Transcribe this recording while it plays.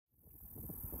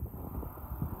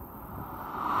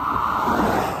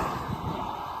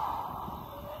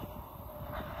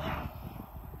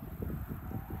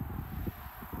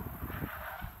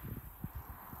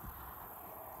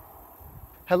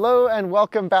Hello and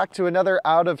welcome back to another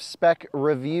Out of Spec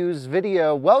Reviews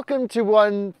video. Welcome to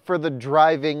one for the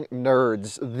driving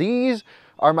nerds. These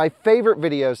are my favorite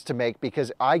videos to make because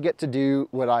I get to do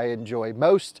what I enjoy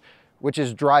most, which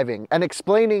is driving and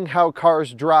explaining how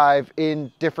cars drive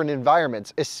in different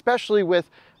environments, especially with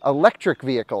electric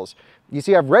vehicles. You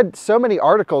see, I've read so many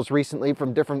articles recently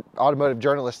from different automotive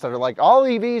journalists that are like, all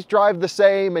EVs drive the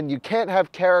same and you can't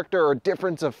have character or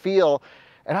difference of feel.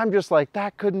 And I'm just like,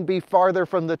 that couldn't be farther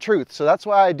from the truth. So that's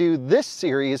why I do this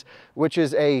series, which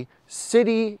is a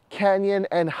city, canyon,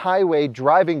 and highway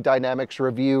driving dynamics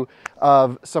review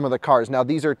of some of the cars. Now,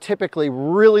 these are typically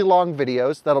really long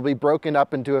videos that'll be broken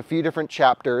up into a few different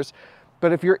chapters.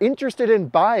 But if you're interested in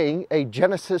buying a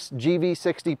Genesis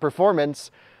GV60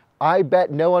 Performance, I bet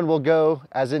no one will go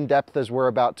as in-depth as we're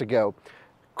about to go.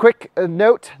 Quick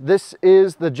note, this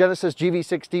is the Genesis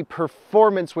GV60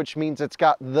 Performance, which means it's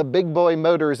got the big boy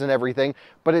motors and everything,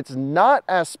 but it's not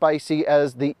as spicy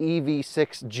as the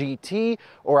EV6 GT,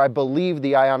 or I believe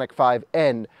the IONIQ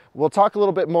 5N. We'll talk a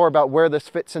little bit more about where this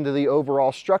fits into the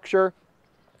overall structure.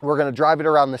 We're gonna drive it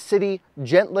around the city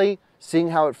gently, seeing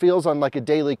how it feels on like a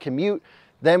daily commute.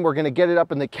 Then we're gonna get it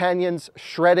up in the canyons,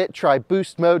 shred it, try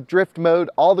boost mode, drift mode,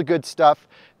 all the good stuff.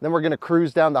 Then we're gonna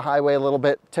cruise down the highway a little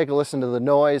bit, take a listen to the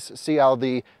noise, see how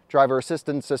the driver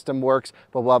assistance system works,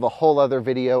 but we'll have a whole other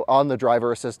video on the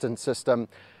driver assistance system.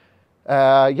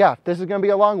 Yeah, this is gonna be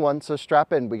a long one, so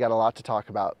strap in, we got a lot to talk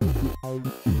about.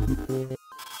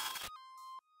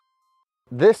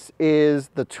 This is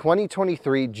the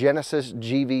 2023 Genesis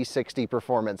GV60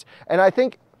 Performance, and I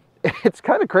think it's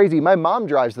kind of crazy. My mom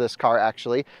drives this car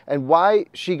actually, and why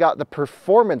she got the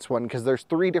performance one, because there's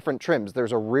three different trims.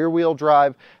 There's a rear wheel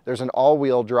drive, there's an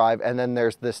all-wheel drive, and then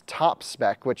there's this top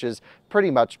spec, which is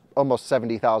pretty much almost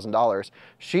 $70,000.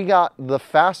 She got the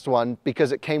fast one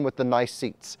because it came with the nice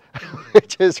seats,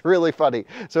 which is really funny.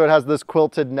 So it has this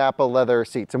quilted Napa leather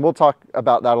seats, and we'll talk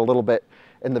about that a little bit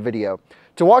in the video.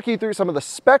 To walk you through some of the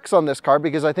specs on this car,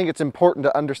 because I think it's important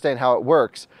to understand how it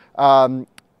works,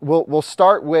 We'll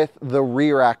start with the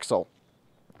rear axle.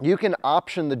 You can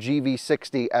option the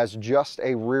GV60 as just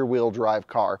a rear wheel drive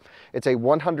car. It's a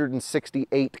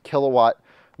 168 kilowatt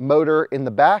motor in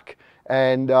the back.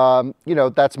 And, you know,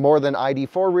 that's more than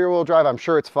ID4 rear wheel drive. I'm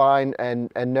sure it's fine and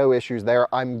no issues there.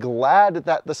 I'm glad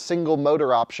that the single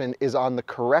motor option is on the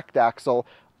correct axle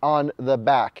on the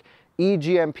back.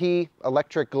 E-GMP,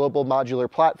 electric global modular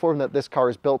platform that this car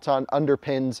is built on,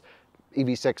 underpins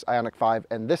EV6, IONIQ 5,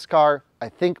 and this car. I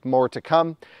think more to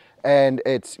come, and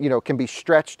it's, you know, can be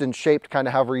stretched and shaped kind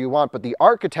of however you want, but the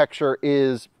architecture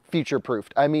is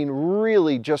future-proofed. I mean,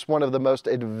 really just one of the most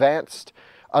advanced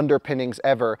underpinnings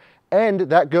ever, and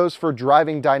that goes for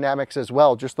driving dynamics as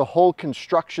well. Just the whole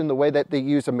construction, the way that they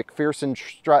use a McPherson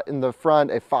strut in the front,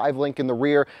 a 5-link in the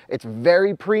rear, it's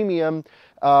very premium,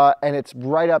 and it's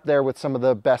right up there with some of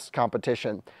the best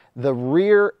competition. The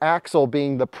rear axle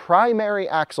being the primary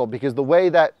axle, because the way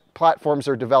that platforms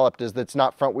are developed is that it's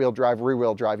not front wheel drive, rear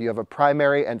wheel drive. You have a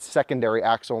primary and secondary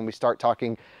axle when we start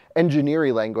talking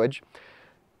engineering language.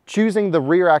 Choosing the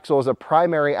rear axle as a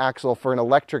primary axle for an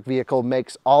electric vehicle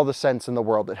makes all the sense in the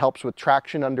world. It helps with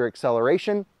traction under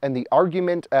acceleration, and the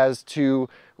argument as to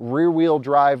rear wheel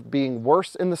drive being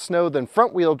worse in the snow than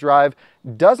front wheel drive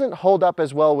doesn't hold up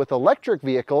as well with electric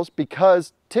vehicles,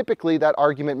 because typically that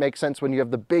argument makes sense when you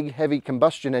have the big heavy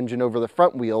combustion engine over the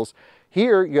front wheels.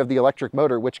 Here you have the electric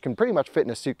motor, which can pretty much fit in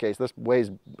a suitcase. This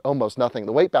weighs almost nothing.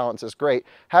 The weight balance is great.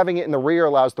 Having it in the rear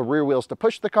allows the rear wheels to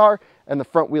push the car and the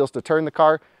front wheels to turn the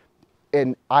car.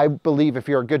 And I believe if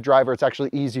you're a good driver, it's actually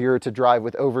easier to drive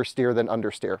with oversteer than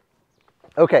understeer.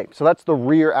 Okay, so that's the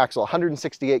rear axle,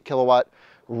 168 kilowatt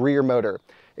rear motor.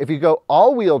 If you go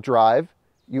all-wheel drive,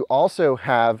 you also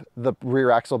have the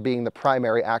rear axle being the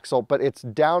primary axle, but it's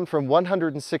down from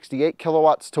 168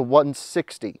 kilowatts to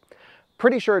 160.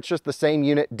 Pretty sure it's just the same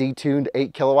unit, detuned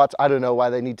 8 kilowatts. I don't know why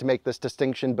they need to make this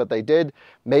distinction, but they did.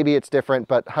 Maybe it's different,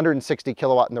 but 160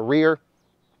 kilowatt in the rear,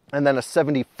 and then a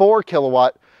 74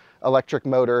 kilowatt electric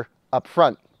motor up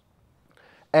front.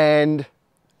 And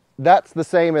that's the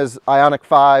same as IONIQ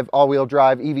 5 all-wheel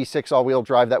drive, EV6 all-wheel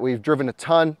drive that we've driven a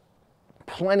ton.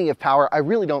 Plenty of power. I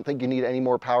really don't think you need any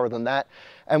more power than that.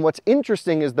 And what's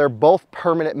interesting is they're both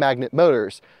permanent magnet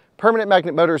motors. Permanent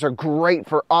magnet motors are great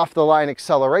for off-the-line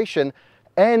acceleration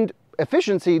and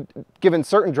efficiency given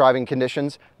certain driving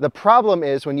conditions. The problem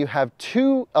is when you have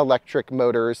two electric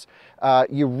motors,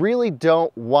 you really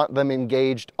don't want them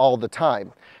engaged all the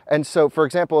time. And so, for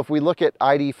example, if we look at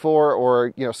ID4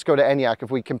 or Skoda Enyaq,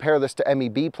 if we compare this to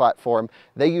MEB platform,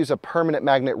 they use a permanent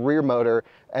magnet rear motor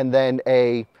and then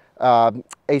a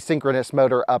asynchronous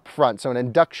motor up front, so an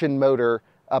induction motor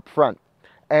up front.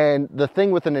 And the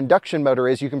thing with an induction motor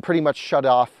is you can pretty much shut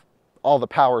off all the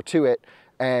power to it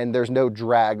and there's no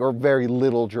drag or very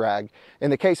little drag. In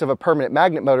the case of a permanent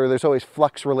magnet motor, there's always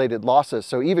flux related losses.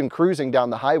 So even cruising down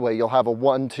the highway, you'll have a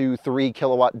 1, 2, 3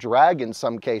 kilowatt drag in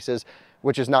some cases,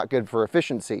 which is not good for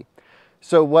efficiency.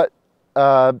 So what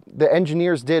the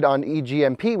engineers did on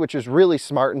E-GMP, which is really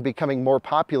smart and becoming more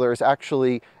popular, is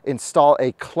actually install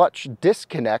a clutch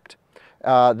disconnect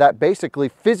that basically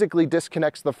physically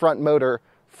disconnects the front motor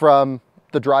from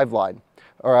the driveline.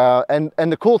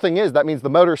 And the cool thing is that means the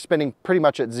motor's spinning pretty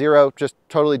much at zero, just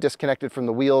totally disconnected from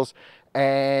the wheels,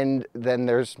 and then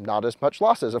there's not as much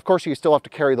losses. Of course, you still have to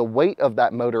carry the weight of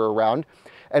that motor around.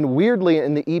 And weirdly,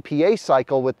 in the EPA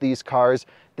cycle with these cars,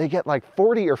 they get like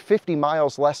 40 or 50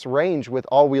 miles less range with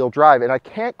all-wheel drive. And I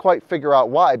can't quite figure out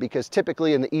why, because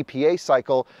typically in the EPA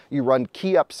cycle, you run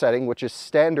key up setting, which is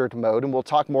standard mode. And we'll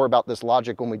talk more about this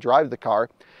logic when we drive the car.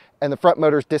 And the front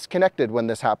motor's disconnected when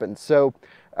this happens. So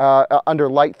under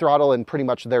light throttle, and pretty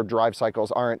much their drive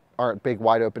cycles aren't big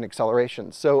wide open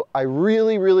accelerations. So I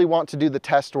really, really want to do the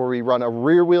test where we run a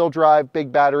rear wheel drive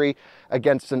big battery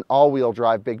against an all-wheel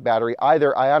drive big battery,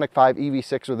 either IONIQ 5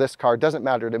 EV6 or this car, doesn't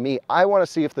matter to me. I want to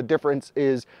see if the difference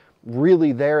is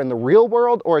really there in the real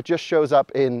world or it just shows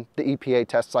up in the EPA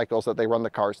test cycles that they run the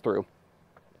cars through.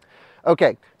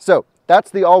 Okay, so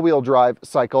that's the all-wheel drive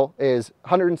cycle, is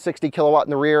 160 kilowatt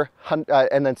in the rear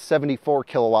and then 74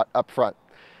 kilowatt up front.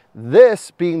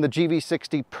 This, being the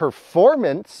GV60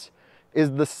 Performance,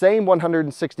 is the same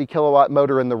 160 kilowatt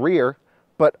motor in the rear,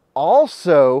 but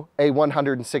also a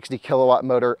 160 kilowatt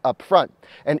motor up front.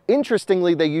 And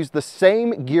interestingly, they use the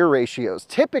same gear ratios.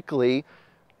 Typically,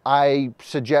 I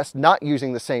suggest not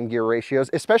using the same gear ratios,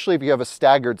 especially if you have a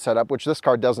staggered setup, which this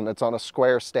car doesn't. It's on a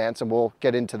square stance, and we'll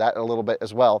get into that in a little bit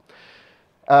as well.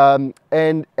 In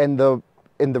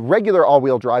the regular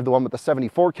all-wheel drive, the one with the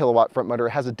 74 kilowatt front motor,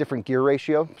 has a different gear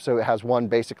ratio. So it has one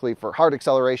basically for hard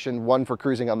acceleration, one for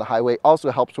cruising on the highway.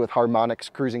 Also helps with harmonics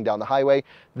cruising down the highway.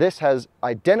 This has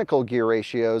identical gear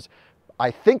ratios. I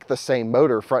think the same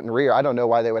motor, front and rear. I don't know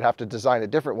why they would have to design a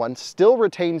different one. Still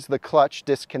retains the clutch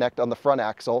disconnect on the front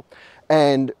axle,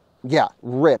 and yeah,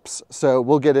 rips. So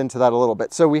we'll get into that a little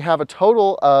bit. So we have a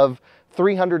total of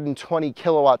 320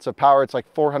 kilowatts of power. It's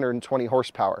like 420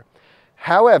 horsepower.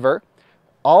 However,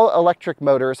 all electric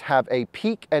motors have a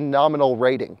peak and nominal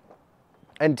rating.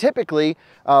 And typically,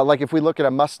 like if we look at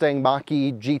a Mustang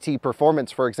Mach-E GT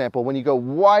Performance, for example, when you go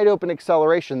wide open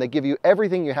acceleration, they give you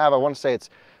everything you have. I want to say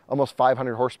it's almost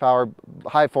 500 horsepower,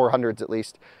 high 400s at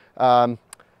least.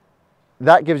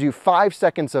 That gives you 5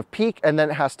 seconds of peak, and then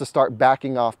it has to start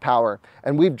backing off power.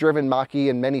 And we've driven Mach-E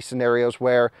in many scenarios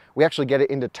where we actually get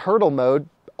it into turtle mode,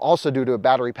 also due to a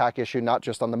battery pack issue, not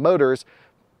just on the motors,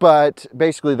 but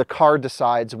basically the car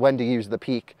decides when to use the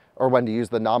peak or when to use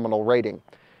the nominal rating.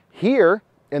 Here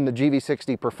in the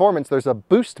GV60 Performance, there's a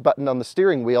boost button on the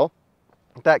steering wheel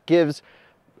that gives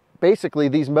basically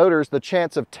these motors the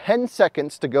chance of 10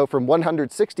 seconds to go from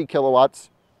 160 kilowatts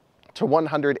to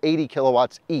 180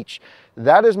 kilowatts each.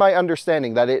 That is my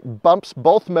understanding, that it bumps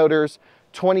both motors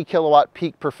 20 kilowatt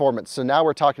peak performance. So now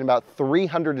we're talking about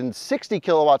 360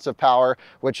 kilowatts of power,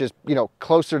 which is, you know,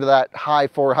 closer to that high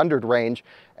 400 range.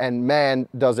 And man,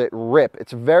 does it rip.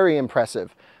 It's very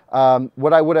impressive.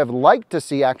 What I would have liked to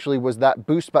see actually was that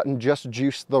boost button just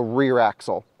juice the rear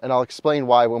axle. And I'll explain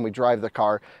why when we drive the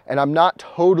car. And I'm not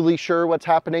totally sure what's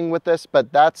happening with this,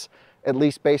 but that's at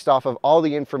least based off of all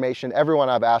the information, everyone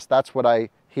I've asked, that's what I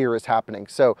hear is happening.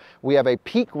 So we have a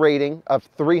peak rating of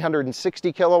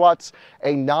 360 kilowatts,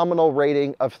 a nominal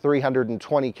rating of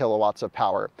 320 kilowatts of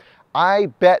power. I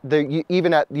bet that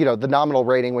even at, you know, the nominal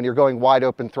rating, when you're going wide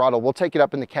open throttle, we'll take it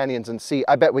up in the canyons and see.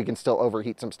 I bet we can still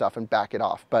overheat some stuff and back it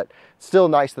off, but still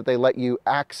nice that they let you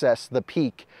access the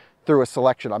peak through a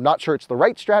selection. I'm not sure it's the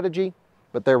right strategy,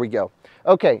 but there we go.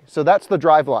 Okay, so that's the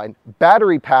driveline.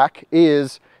 Battery pack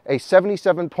is a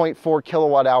 77.4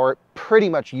 kilowatt hour, pretty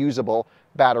much usable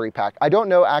battery pack. I don't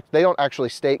know, they don't actually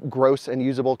state gross and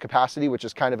usable capacity, which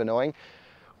is kind of annoying.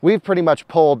 We've pretty much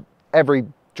pulled every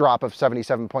drop of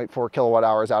 77.4 kilowatt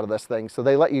hours out of this thing, so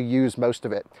they let you use most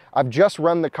of it. I've just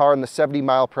run the car in the 70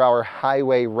 mile per hour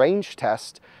highway range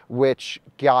test, which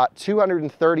got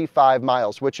 235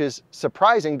 miles, which is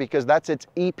surprising because that's its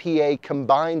EPA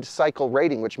combined cycle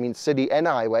rating, which means city and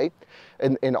highway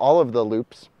in all of the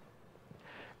loops.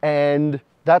 And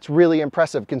that's really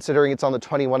impressive considering it's on the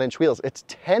 21-inch wheels. It's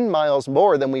 10 miles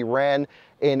more than we ran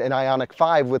in an IONIQ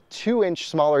 5 with 2-inch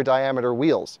smaller diameter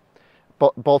wheels,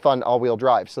 both on all-wheel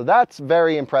drive. So that's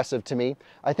very impressive to me.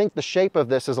 I think the shape of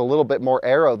this is a little bit more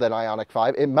aero than IONIQ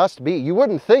 5. It must be. You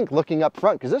wouldn't think looking up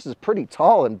front, because this is pretty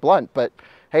tall and blunt, but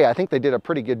hey, I think they did a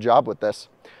pretty good job with this.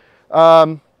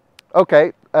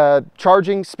 Okay,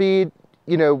 charging speed,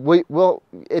 you know,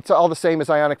 it's all the same as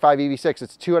IONIQ 5 EV6.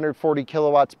 It's 240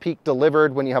 kilowatts peak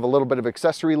delivered when you have a little bit of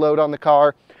accessory load on the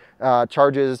car.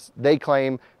 Charges, they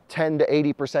claim, 10 to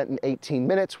 80% in 18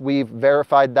 minutes. We've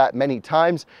verified that many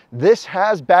times. This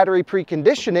has battery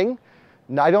preconditioning.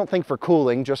 I don't think for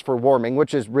cooling, just for warming,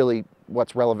 which is really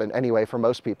what's relevant anyway for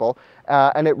most people.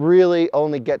 And it really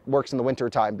only works in the winter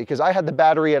time, because I had the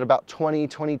battery at about 20,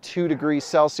 22 degrees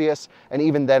Celsius, and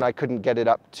even then I couldn't get it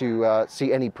up to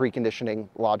see any preconditioning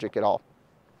logic at all.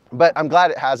 But I'm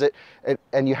glad it has it,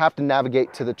 and you have to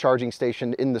navigate to the charging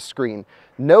station in the screen.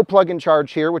 No plug-in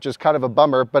charge here, which is kind of a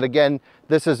bummer, but again,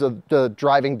 this is the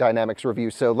driving dynamics review,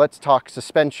 so let's talk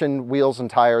suspension, wheels and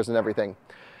tires and everything.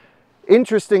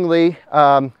 Interestingly,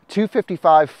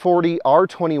 255/40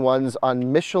 R21s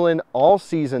on Michelin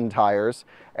all-season tires,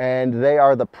 and they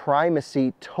are the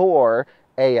Primacy Tour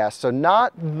AS, so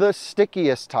not the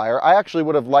stickiest tire. I actually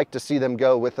would have liked to see them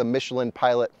go with a Michelin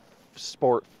Pilot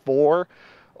Sport 4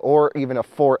 or even a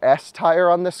 4S tire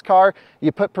on this car.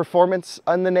 You put performance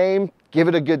on the name, give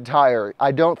it a good tire.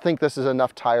 I don't think this is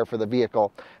enough tire for the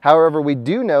vehicle. However, we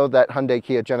do know that Hyundai,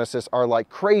 Kia, Genesis are like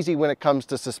crazy when it comes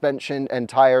to suspension and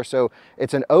tire. So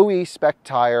it's an OE spec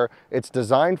tire. It's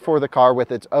designed for the car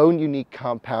with its own unique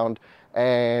compound,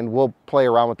 and we'll play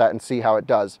around with that and see how it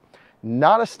does.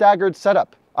 Not a staggered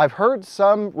setup. I've heard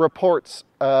some reports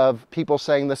of people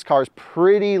saying this car is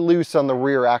pretty loose on the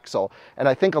rear axle. And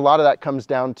I think a lot of that comes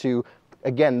down to,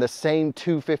 again, the same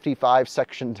 255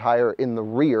 section tire in the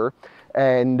rear.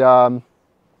 And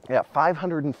yeah,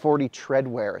 540 tread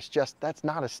wear. It's just, that's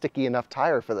not a sticky enough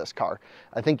tire for this car.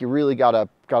 I think you really gotta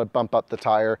bump up the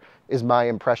tire, is my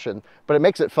impression. But it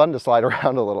makes it fun to slide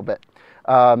around a little bit.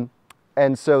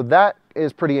 And so that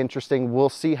is pretty interesting. We'll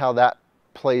see how that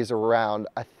plays around.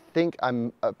 I think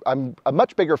I'm a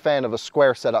much bigger fan of a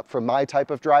square setup for my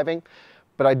type of driving,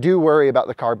 but I do worry about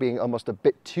the car being almost a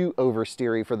bit too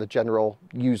oversteery for the general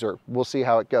user. We'll see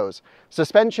how it goes.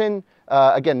 Suspension,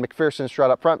 again, McPherson strut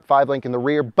up front, 5-link in the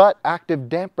rear, but active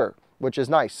damper, which is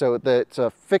nice. So it's a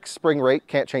fixed spring rate,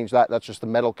 can't change that, that's just the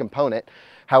metal component.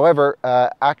 However,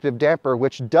 active damper,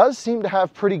 which does seem to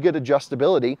have pretty good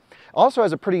adjustability, also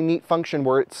has a pretty neat function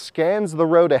where it scans the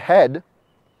road ahead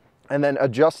and then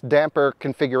adjust damper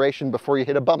configuration before you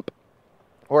hit a bump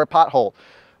or a pothole.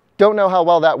 Don't know how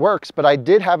well that works, but I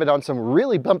did have it on some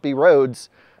really bumpy roads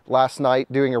last night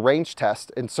doing a range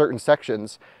test in certain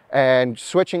sections, and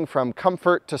switching from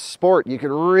comfort to sport, you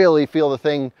could really feel the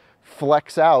thing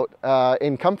flex out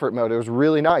in comfort mode. It was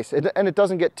really nice, and it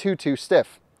doesn't get too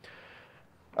stiff.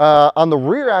 On the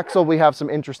rear axle, we have some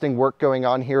interesting work going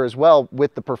on here as well.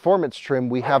 With the performance trim,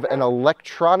 we have an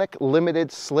electronic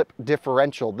limited slip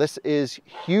differential. This is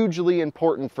hugely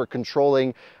important for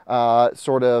controlling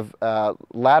lateral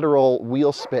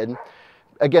wheel spin.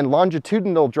 Again,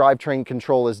 longitudinal drivetrain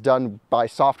control is done by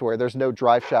software. There's no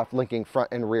drive shaft linking front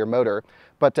and rear motor.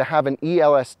 But to have an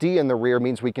ELSD in the rear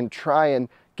means we can try and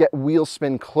get wheel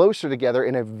spin closer together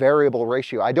in a variable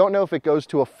ratio. I don't know if it goes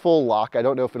to a full lock. I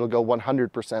don't know if it'll go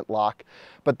 100% lock,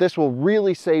 but this will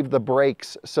really save the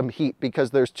brakes some heat, because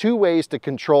there's two ways to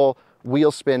control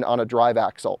wheel spin on a drive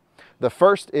axle. The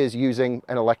first is using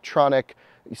an electronic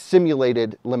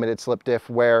simulated limited slip diff,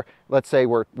 where let's say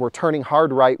we're turning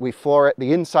hard right, we floor it,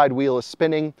 the inside wheel is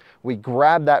spinning, we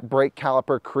grab that brake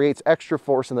caliper, creates extra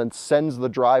force, and then sends the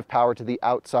drive power to the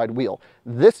outside wheel.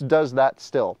 This does that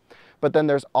still. But then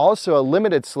there's also a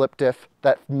limited slip diff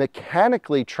that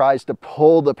mechanically tries to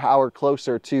pull the power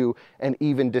closer to an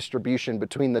even distribution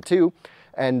between the two.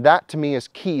 And that to me is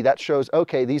key. That shows,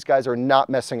 okay, these guys are not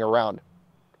messing around.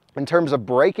 In terms of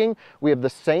braking, we have the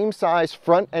same size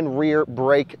front and rear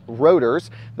brake rotors.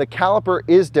 The caliper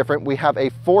is different. We have a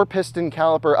 4-piston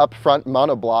caliper up front,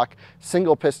 monoblock,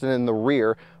 single piston in the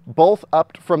rear, both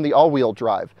upped from the all-wheel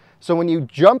drive. So when you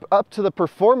jump up to the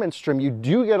performance trim, you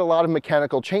do get a lot of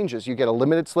mechanical changes. You get a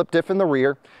limited slip diff in the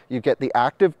rear, you get the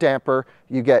active damper,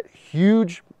 you get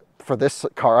huge, for this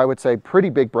car, I would say pretty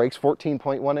big brakes,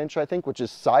 14.1 inch, I think, which is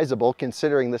sizable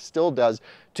considering this still does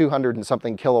 200 and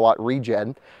something kilowatt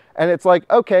regen. And it's like,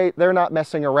 okay, they're not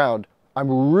messing around.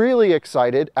 I'm really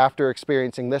excited after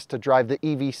experiencing this to drive the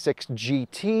EV6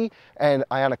 GT and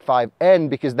IONIQ 5N,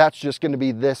 because that's just going to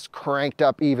be this cranked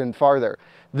up even farther.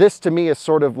 This to me is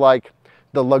sort of like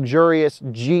the luxurious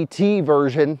GT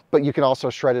version, but you can also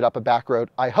shred it up a back road.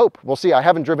 I hope. We'll see. I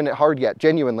haven't driven it hard yet,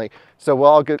 genuinely. So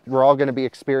we're all going to be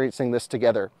experiencing this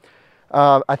together.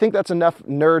 I think that's enough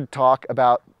nerd talk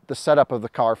about the setup of the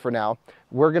car for now.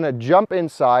 We're going to jump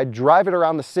inside, drive it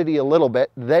around the city a little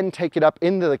bit, then take it up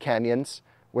into the canyons,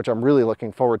 which I'm really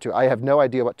looking forward to. I have no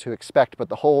idea what to expect, but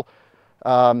the whole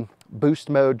boost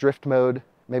mode, drift mode,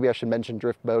 maybe I should mention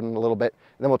drift mode in a little bit,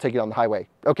 and then we'll take it on the highway.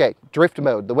 Okay, drift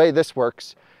mode. The way this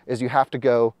works is you have to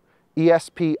go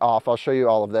ESP off. I'll show you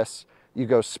all of this. You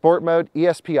go sport mode,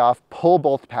 ESP off, pull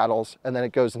both paddles, and then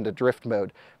it goes into drift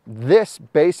mode. This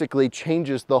basically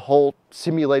changes the whole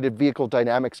simulated vehicle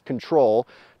dynamics control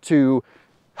to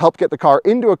help get the car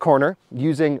into a corner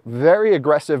using very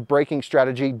aggressive braking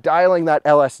strategy, dialing that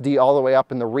LSD all the way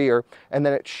up in the rear, and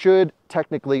then it should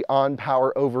technically on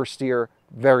power oversteer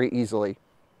very easily.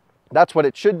 That's what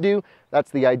it should do.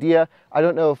 That's the idea. I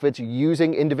don't know if it's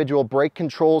using individual brake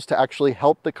controls to actually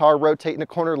help the car rotate in a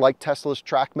corner like Tesla's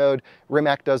track mode.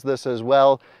 Rimac does this as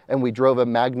well. And we drove a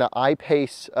Magna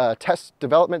I-Pace test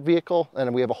development vehicle,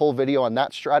 and we have a whole video on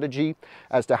that strategy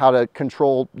as to how to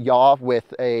control yaw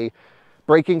with a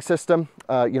braking system,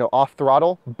 off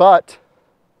throttle. But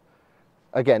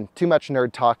again, too much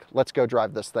nerd talk. Let's go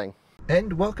drive this thing.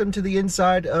 And welcome to the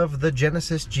inside of the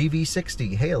Genesis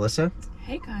GV60. Hey, Alyssa.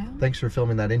 Hey, Kyle. Thanks for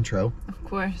filming that intro. Of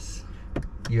course.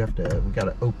 We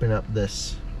gotta open up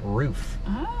this roof.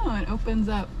 Oh, it opens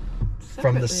up separately.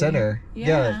 From the center.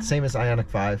 Yeah, same as IONIQ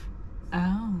 5.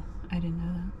 Oh, I didn't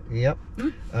know that. Yep.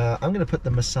 I'm gonna put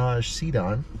the massage seat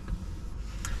on.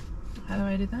 How do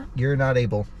I do that? You're not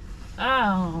able.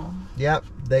 Oh. Yep,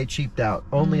 they cheaped out.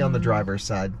 Only on the driver's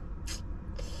side.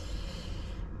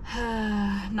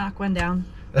 Knock one down.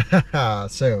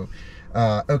 So,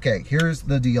 okay, here's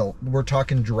the deal. We're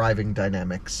talking driving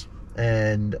dynamics,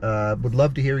 and would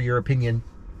love to hear your opinion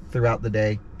throughout the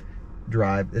day.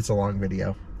 Drive. It's a long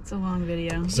video. It's a long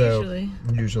video, so,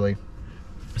 usually.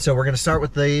 So we're going to start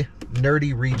with the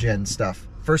nerdy Regen stuff.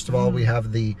 First of all, we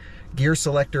have the gear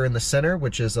selector in the center,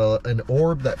 which is an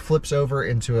orb that flips over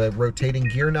into a rotating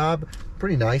gear knob.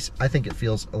 Pretty nice. I think it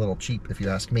feels a little cheap, if you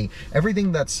ask me.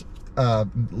 Everything that's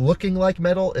looking like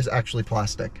metal is actually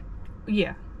plastic.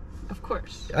 Yeah, of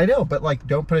course. I know, but like,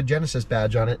 don't put a Genesis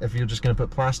badge on it if you're just going to put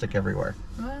plastic everywhere.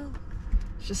 Well,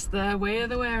 it's just the way of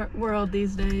the world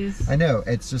these days. I know.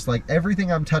 It's just like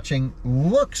everything I'm touching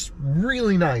looks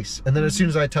really nice, and then as soon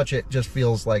as I touch it, it just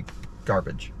feels like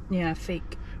garbage. Yeah,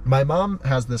 fake. My mom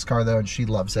has this car though, and she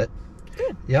loves it.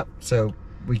 Good. Yep. So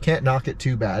we can't knock it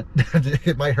too bad.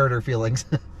 It might hurt her feelings.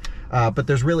 But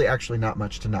there's really actually not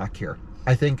much to knock here.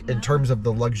 I think in terms of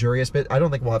the luxurious bit, I don't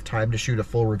think we'll have time to shoot a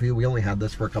full review. We only had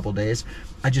this for a couple days.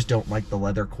 I just don't like the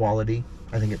leather quality.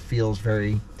 I think it feels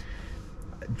very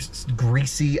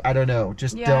greasy. I don't know.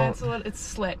 Just don't. It's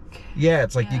slick. Yeah,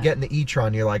 it's like you get in the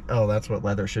e-tron, you're like, oh, that's what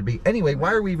leather should be. Anyway,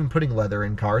 why are we even putting leather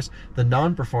in cars? The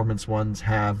non-performance ones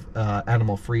have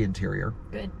animal-free interior.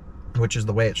 Good. Which is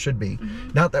the way it should be.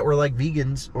 Not that we're like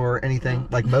vegans or anything,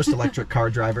 like most electric car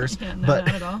drivers, no, but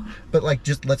not at all. But like,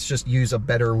 let's just use a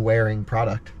better wearing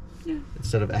product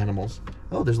instead of animals.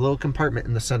 Oh, there's a little compartment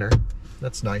in the center.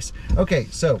 That's nice. Okay,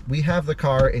 so we have the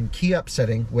car in key up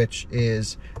setting, which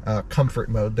is comfort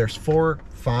mode. There's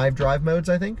 5 drive modes,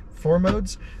 I think. 4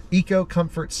 modes: Eco,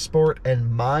 Comfort, Sport,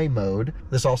 and My mode.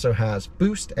 This also has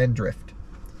boost and drift.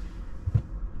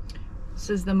 This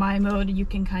is the My mode. You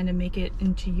can kind of make it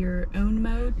into your own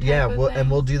mode. Yeah,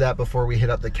 we'll do that before we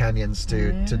hit up the canyons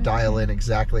to dial in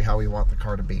exactly how we want the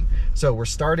car to be. So we're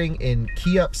starting in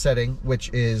key up setting,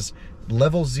 which is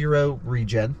level 0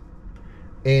 Regen.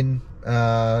 In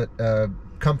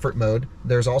comfort mode,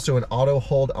 there's also an auto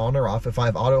hold on or off. If I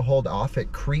have auto hold off,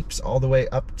 it creeps all the way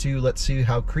up to, let's see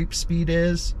how creep speed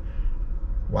is.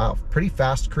 Wow, pretty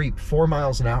fast creep, 4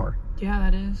 miles an hour. Yeah,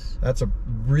 that is. That's a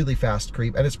really fast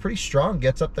creep, and it's pretty strong.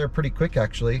 Gets up there pretty quick,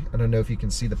 actually. I don't know if you can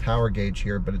see the power gauge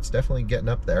here, but it's definitely getting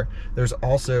up there. There's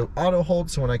also auto hold,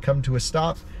 so when I come to a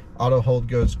stop, auto hold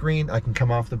goes green. I can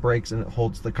come off the brakes, and it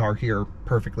holds the car here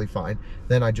perfectly fine.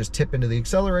 Then I just tip into the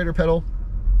accelerator pedal,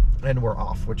 and we're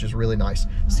off, which is really nice.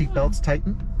 Seat belts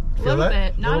tighten. A little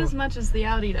bit. Not as much as the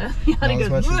Audi does. The Audi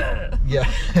goes,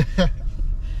 yeah.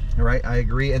 All right, I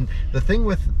agree. And the thing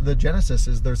with the Genesis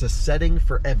is there's a setting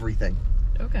for everything.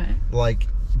 Okay. Like,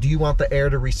 do you want the air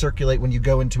to recirculate when you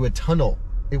go into a tunnel?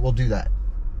 It will do that.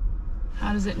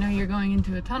 How does it know you're going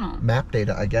into a tunnel? Map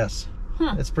data, I guess.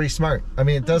 Huh. It's pretty smart. I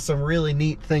mean, it does some really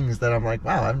neat things that I'm like,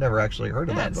 wow, I've never actually heard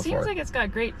of that before. It seems like it's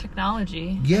got great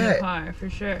technology in the car, for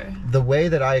sure. The way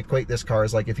that I equate this car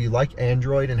is like, if you like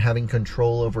Android and having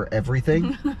control over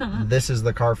everything, this is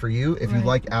the car for you. If you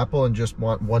like Apple and just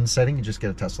want one setting, you just get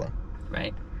a Tesla.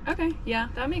 Right. Okay, yeah,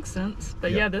 that makes sense.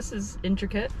 But yeah, this is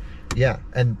intricate. Yeah,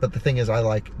 but the thing is, I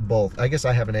like both. I guess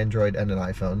I have an Android and an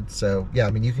iPhone, so yeah,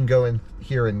 I mean, you can go in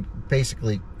here and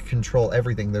basically control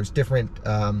everything. There's different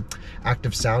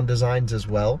active sound designs as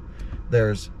well.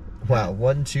 There's Wow,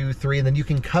 1, 2, 3, and then you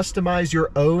can customize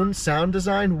your own sound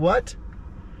design. What?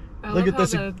 Look at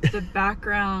this. The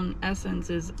background essence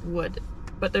is wood,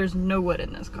 but there's no wood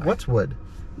in this car. What's wood?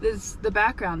 This the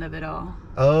background of it all.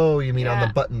 Oh, you mean on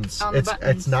the buttons? On the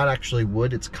buttons. It's not actually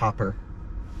wood, it's copper.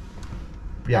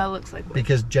 Yeah, that looks like wood.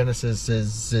 Because Genesis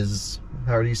is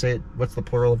how do you say it? What's the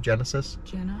plural of Genesis?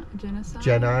 Genocide.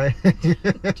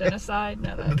 Genocide?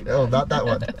 No, no, not that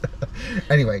one.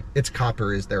 Anyway, it's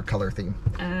copper is their color theme.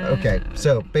 Okay,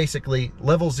 so basically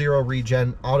level 0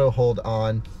 regen, auto hold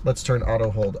on. Let's turn auto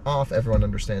hold off. Everyone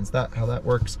understands that, how that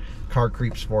works. Car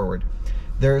creeps forward.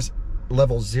 There's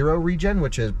level 0 regen,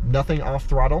 which is nothing off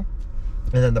throttle.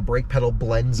 And then the brake pedal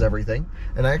blends everything.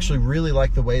 And I actually really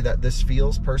like the way that this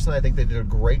feels personally. I think they did a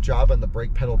great job on the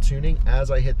brake pedal tuning. As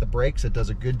I hit the brakes, it does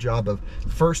a good job of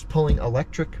first pulling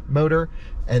electric motor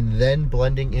and then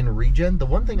blending in regen. The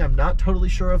one thing I'm not totally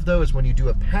sure of though is when you do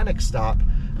a panic stop,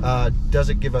 does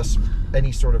it give us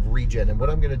any sort of regen? And what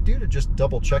I'm gonna do to just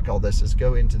double check all this is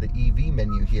go into the EV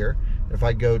menu here. If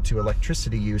I go to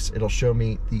electricity use, it'll show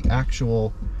me the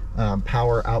actual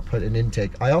power output and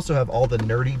intake. I also have all the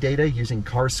nerdy data using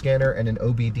car scanner and an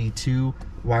OBD2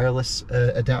 wireless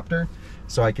adapter,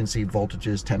 so I can see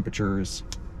voltages, temperatures.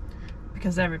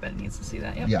 Because everybody needs to see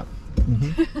that. Yep. Yeah.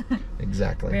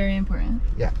 Exactly. Very important.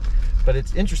 Yeah, but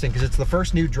it's interesting because it's the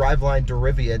first new driveline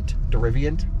derivative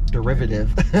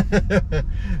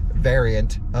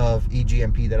variant of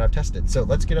E-GMP that I've tested. So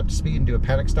let's get up to speed and do a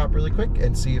panic stop really quick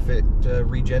and see if it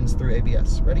regens through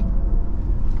ABS. Ready?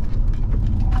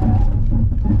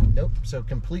 Nope, so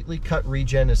completely cut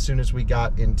regen as soon as we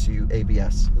got into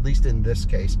ABS. At least in this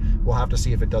case. We'll have to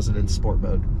see if it does it in sport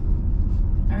mode.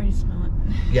 I already smell it.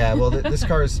 Yeah, well, this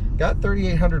car's got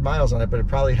 3,800 miles on it, but it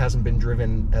probably hasn't been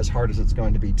driven as hard as it's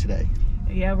going to be today.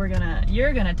 Yeah,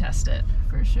 you're gonna test it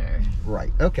for sure.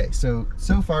 Right, okay, so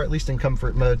far, at least in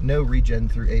comfort mode, no regen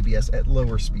through ABS at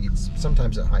lower speeds.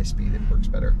 Sometimes at high speed it works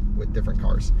better with different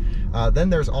cars. Then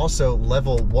there's also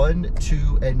level 1,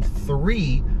 2, and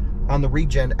 3 on the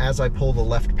regen as I pull the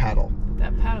left paddle.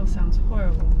 That paddle sounds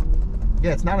horrible.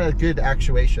 Yeah, it's not a good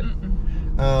actuation.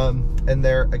 And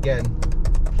they're, again,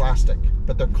 plastic,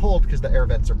 but they're cold because the air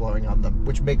vents are blowing on them,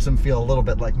 which makes them feel a little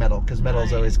bit like metal because metal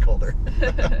is always colder.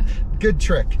 Good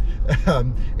trick.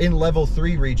 In level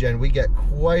 3 regen, we get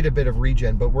quite a bit of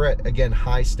regen, but we're at, again,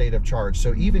 high state of charge.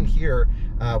 So even here,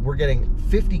 we're getting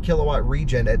 50 kilowatt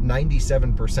regen at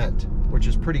 97%, which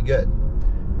is pretty good.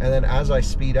 And then as I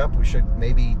speed up, we should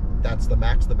maybe, that's the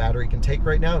max the battery can take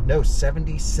right now. No,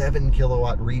 77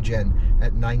 kilowatt regen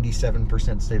at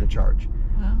 97% state of charge.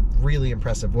 Wow. Really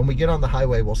impressive. When we get on the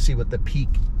highway, we'll see what the peak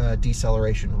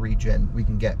deceleration regen we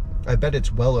can get. I bet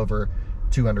it's well over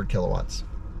 200 kilowatts.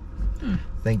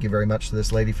 Thank you very much to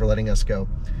this lady for letting us go.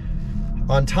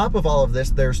 On top of all of this,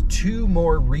 there's 2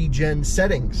 more regen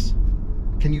settings.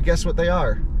 Can you guess what they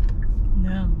are?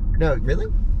 No. No, really?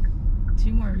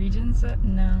 2 more regen set?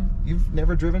 No. You've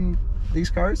never driven these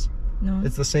cars? No.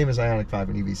 It's the same as IONIQ 5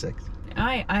 and EV6.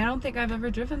 I don't think I've ever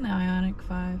driven the IONIQ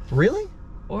 5. Really?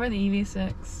 Or the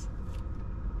EV6.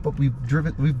 But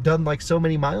we've done like so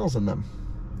many miles in them.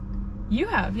 You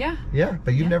have, yeah. Yeah,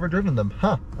 but you've never driven them.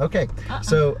 Huh, okay.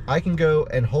 So I can go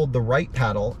and hold the right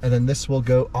paddle and then this will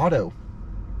go auto.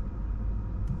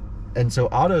 And so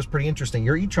auto is pretty interesting.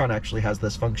 Your e-tron actually has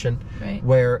this function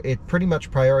where it pretty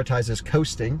much prioritizes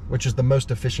coasting, which is the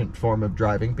most efficient form of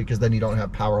driving because then you don't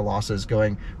have power losses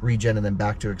going regen and then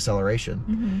back to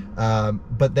acceleration.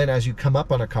 But then as you come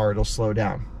up on a car, it'll slow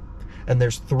down. And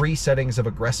there's 3 settings of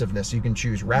aggressiveness. You can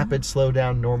choose rapid, slow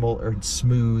down, normal, or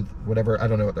smooth, whatever, I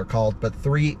don't know what they're called, but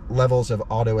 3 levels of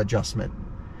auto adjustment.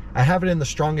 I have it in the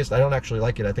strongest. I don't actually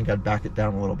like it. I think I'd back it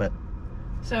down a little bit.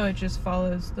 So it just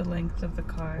follows the length of the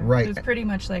car. Right. It's pretty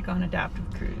much like on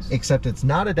adaptive cruise. Except it's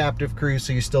not adaptive cruise,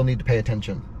 so you still need to pay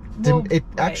attention. Well, it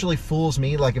actually fools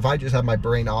me. Like if I just have my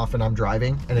brain off and I'm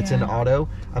driving and it's in auto,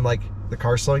 I'm like, the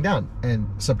car's slowing down. And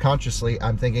subconsciously,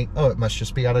 I'm thinking, oh, it must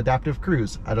just be on adaptive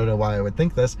cruise. I don't know why I would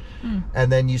think this.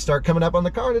 And then you start coming up on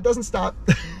the car and it doesn't stop.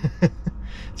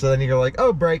 So then you're like,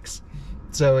 oh, brakes.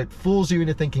 So it fools you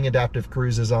into thinking adaptive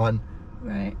cruise is on.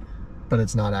 Right. But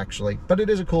it's not actually. But it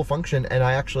is a cool function, and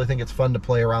I actually think it's fun to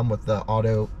play around with the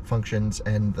auto functions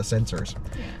and the sensors.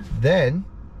 Then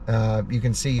you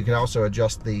can see you can also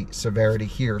adjust the severity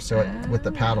here. So with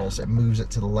the paddles, it moves it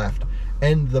to the left.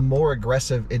 And the more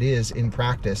aggressive it is in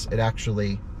practice, it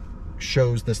actually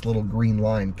shows this little green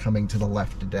line coming to the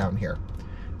left down here.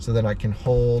 So then I can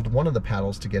hold one of the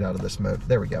paddles to get out of this mode.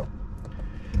 There we go.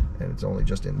 And it's only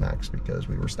just in max because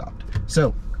we were stopped.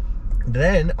 So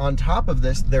then on top of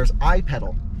this, there's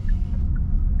iPedal.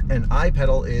 and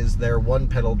iPedal is their one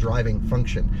pedal driving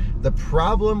function. The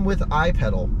problem with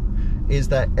iPedal is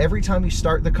that every time you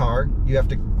start the car, you have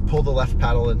to pull the left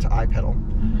paddle into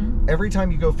iPedal. Every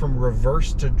time you go from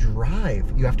reverse to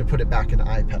drive, you have to put it back in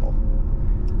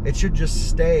iPedal. It should just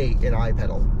stay in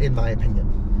iPedal, in my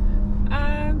opinion.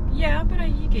 Yeah, but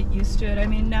you get used to it. I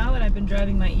mean, now that I've been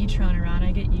driving my e-tron around,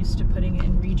 I get used to putting it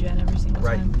in Regen every single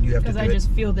time. Right, you have to do because I just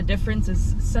feel the difference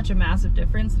is such a massive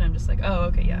difference, and I'm just like, oh,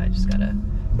 okay, yeah, I just gotta.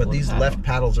 But these left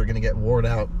paddles are gonna get worn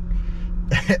out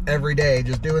every day,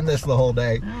 just doing this the whole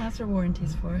day. Oh, that's what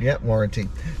warranty's for. Yep, warranty.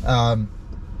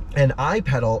 And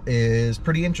iPedal is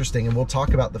pretty interesting, and we'll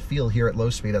talk about the feel here at low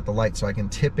speed at the light. So I can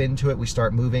tip into it, we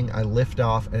start moving, I lift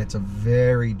off, and it's a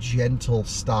very gentle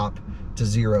stop to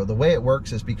 0. The way it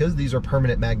works is because these are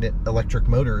permanent magnet electric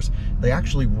motors, they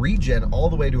actually regen all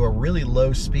the way to a really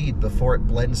low speed before it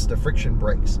blends to friction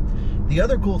brakes. The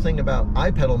other cool thing about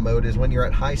iPedal mode is when you're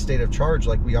at high state of charge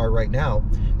like we are right now,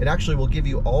 it actually will give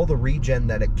you all the regen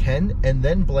that it can and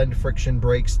then blend friction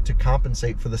brakes to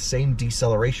compensate for the same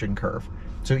deceleration curve.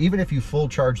 So even if you full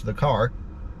charge the car,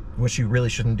 which you really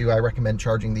shouldn't do, I recommend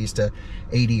charging these to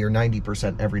 80 or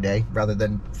 90% every day rather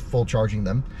than full charging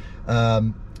them,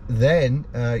 then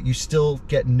you still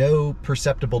get no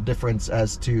perceptible difference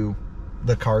as to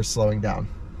the car slowing down,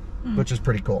 which is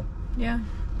pretty cool. Yeah,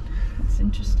 that's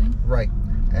interesting. Right.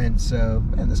 And so,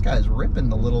 man, this guy's ripping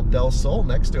the little Del Sol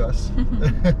next to us.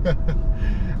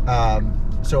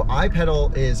 So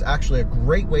iPedal is actually a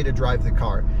great way to drive the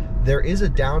car. There is a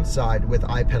downside with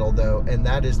iPedal though, and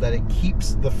that is that it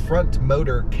keeps the front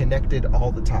motor connected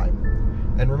all the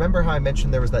time. And remember how I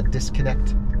mentioned there was that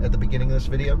disconnect at the beginning of this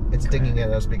video? It's dinging at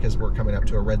us because we're coming up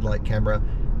to a red light camera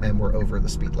and we're over the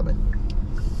speed limit.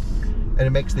 And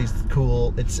it makes these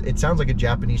cool, it sounds like a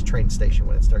Japanese train station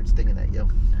when it starts dinging at you.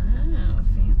 Oh,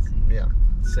 fancy. Yeah,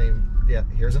 same, yeah,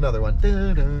 here's another one.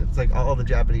 It's like all the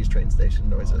Japanese train station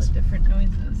noises. All the different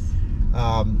noises.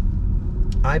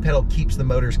 iPedal keeps the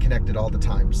motors connected all the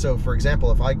time. So for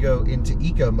example, if I go into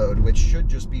eco mode, which should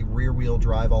just be rear wheel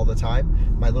drive all the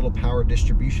time, my little power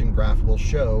distribution graph will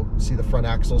show, see the front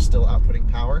axle still outputting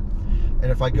power.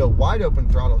 And if I go wide open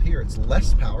throttle here, it's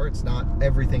less power, it's not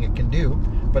everything it can do,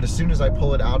 but as soon as I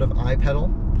pull it out of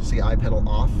iPedal, see iPedal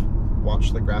off,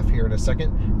 watch the graph here in a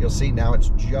second, you'll see now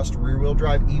it's just rear wheel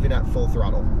drive even at full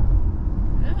throttle.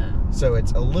 So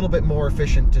it's a little bit more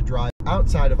efficient to drive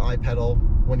outside of iPedal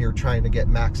when you're trying to get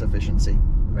max efficiency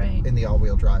in the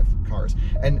all-wheel drive cars.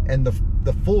 And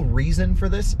the full reason for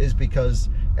this is because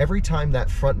every time that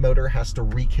front motor has to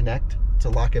reconnect to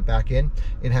lock it back in,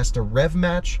 it has to rev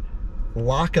match,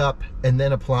 lock up, and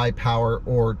then apply power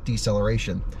or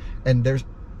deceleration. And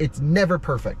it's never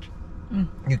perfect.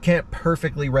 You can't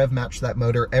perfectly rev match that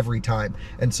motor every time.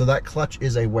 And so that clutch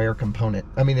is a wear component.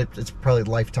 I mean, it's probably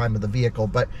the lifetime of the vehicle,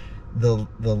 but the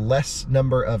less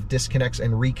number of disconnects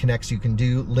and reconnects you can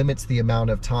do limits the amount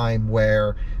of time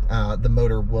where the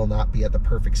motor will not be at the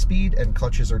perfect speed, and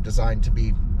clutches are designed to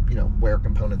be, you know, wear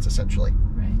components essentially.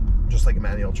 Right. Just like a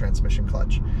manual transmission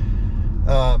clutch.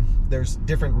 There's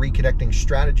different reconnecting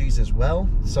strategies as well.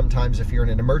 Sometimes if you're in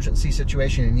an emergency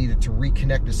situation, you need it to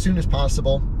reconnect as soon as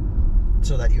possible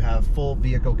so that you have full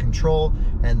vehicle control,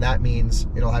 and that means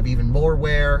it'll have even more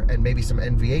wear and maybe some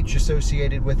NVH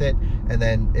associated with it. And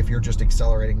then if you're just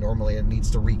accelerating normally and it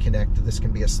needs to reconnect, this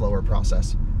can be a slower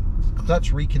process.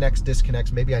 Clutch reconnects,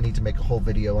 disconnects. Maybe I need to make a whole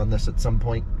video on this at some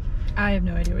point. I have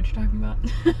no idea what you're talking about.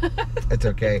 It's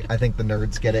okay. I think the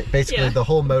nerds get it. Basically, the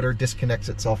whole motor disconnects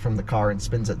itself from the car and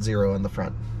spins at 0 in the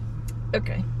front.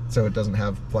 Okay. So it doesn't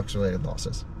have flux-related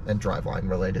losses and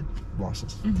driveline-related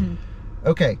losses.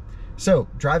 Okay. So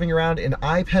driving around in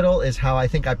iPedal is how I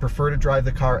think I prefer to drive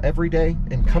the car every day.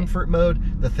 In comfort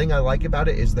mode, the thing I like about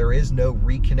it is there is no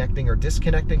reconnecting or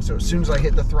disconnecting. So as soon as I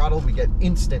hit the throttle, we get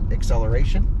instant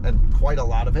acceleration, and quite a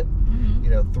lot of it. You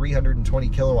know, 320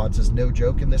 kilowatts is no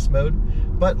joke in this mode.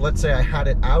 But let's say I had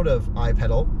it out of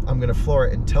iPedal, I'm gonna floor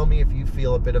it, and tell me if you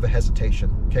feel a bit of a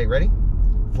hesitation. Okay, ready?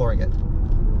 Flooring it.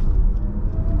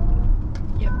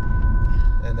 Yep.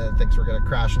 And then it thinks we're gonna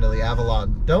crash into the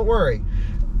Avalon. Don't worry.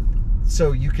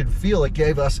 So you could feel it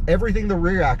gave us everything the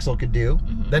rear axle could do.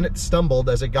 Then it stumbled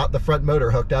as it got the front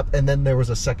motor hooked up, and then there was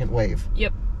a second wave.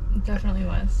 Yep, it definitely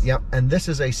was. Yep, and this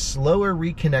is a slower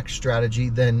reconnect strategy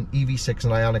than EV6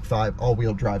 and IONIQ 5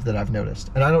 all-wheel drive that I've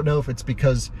noticed. And I don't know if it's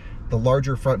because the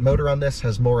larger front motor on this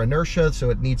has more inertia,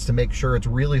 so it needs to make sure it's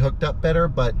really hooked up better,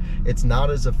 but it's not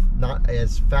as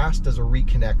fast as a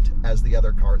reconnect as the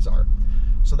other cars are.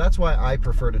 So that's why I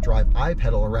prefer to drive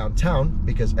iPedal around town,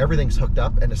 because everything's hooked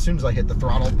up, and as soon as I hit the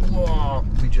throttle,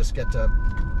 we just get to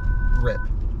rip.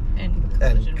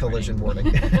 And collision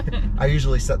warning. I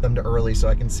usually set them to early so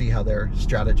I can see how their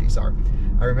strategies are.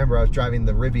 I remember I was driving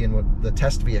the Rivian with the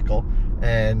test vehicle,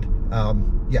 and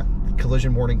yeah,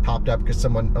 collision warning popped up because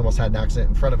someone almost had an accident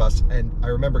in front of us, and I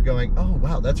remember going, oh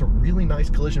wow, that's a really nice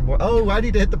collision warning. Oh, I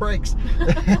need to hit the brakes.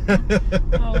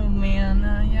 Oh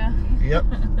man, yeah. Yep.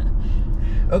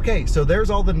 Okay, so there's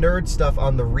all the nerd stuff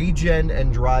on the regen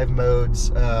and drive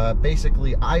modes.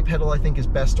 Basically, iPedal I think is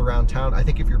best around town. I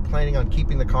think if you're planning on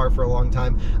keeping the car for a long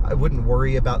time, I wouldn't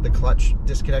worry about the clutch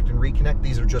disconnect and reconnect.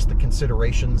 These are just the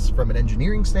considerations from an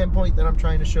engineering standpoint that I'm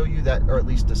trying to show you, that are at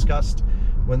least discussed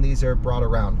when these are brought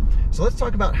around. So let's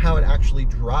talk about how it actually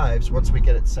drives once we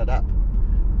get it set up.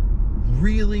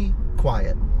 Really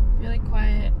quiet. Really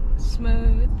quiet,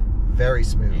 smooth. Very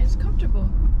smooth. And it's comfortable.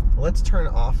 Let's turn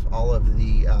off all of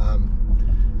the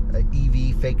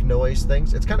EV fake noise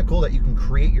things. It's kind of cool that you can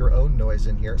create your own noise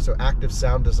in here. So active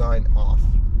sound design off.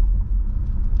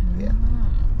 Yeah.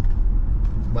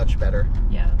 Much better.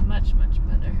 Yeah, much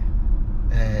better.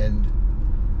 And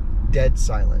dead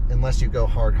silent, unless you go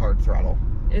hard throttle.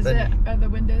 Are the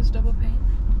windows double pane?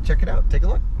 Check it out. Take a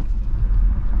look.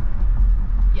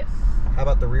 Yes. How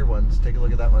about the rear ones? Take a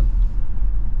look at that one.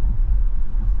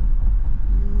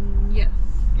 Yes.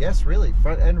 Yes, really.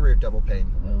 Front and rear double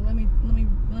pane. Well, let me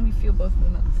feel both of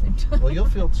them at the same time. Well, you'll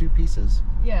feel two pieces.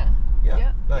 Yeah.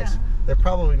 Yeah. Nice. Yeah. They're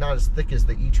probably not as thick as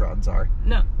the e-trons are.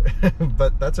 No.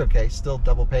 But that's okay. Still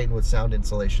double pane with sound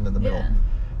insulation in the middle.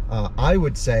 I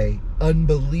would say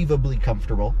unbelievably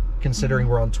comfortable, considering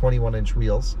we're on 21-inch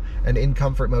wheels. And in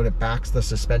comfort mode, it backs the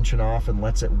suspension off and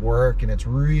lets it work, and it's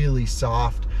really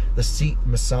soft. The seat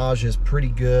massage is pretty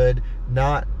good.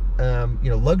 Not you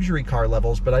know, luxury car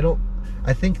levels, but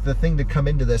I think the thing to come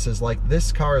into this is like,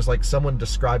 this car is like someone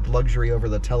described luxury over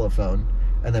the telephone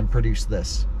and then produced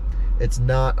this. It's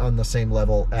not on the same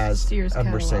level as Sears a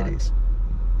Mercedes.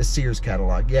 catalog. A Sears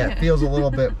catalog. Yeah, it feels a little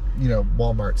bit, you know,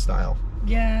 Walmart style.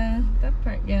 Yeah, that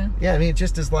part, yeah. Yeah, I mean, it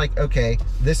just is like, okay,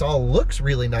 this all looks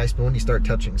really nice, but when you start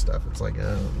touching stuff, it's like,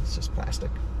 oh, it's just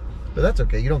plastic. But that's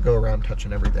okay. You don't go around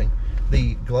touching everything.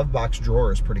 The glove box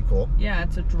drawer is pretty cool. Yeah,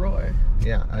 it's a drawer.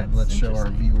 Yeah, let's show our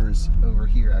viewers over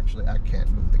here. Actually, I can't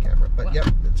move the camera, but well, yep,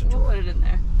 it's a drawer. We'll put it in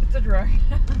there. It's a drawer.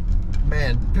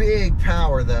 Man, big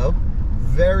power though.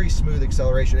 Very smooth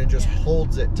acceleration, and just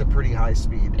holds it to pretty high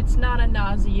speed. It's not a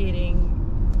nauseating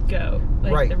go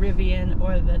like the Rivian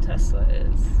or the Tesla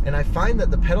is. And I find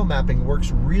that the pedal mapping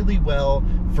works really well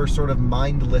for sort of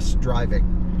mindless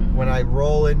driving. When I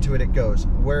roll into it, it goes.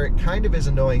 Where it kind of is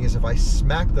annoying is if I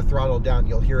smack the throttle down,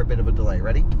 you'll hear a bit of a delay.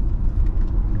 Ready?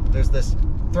 There's this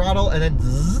throttle and then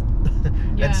zzz.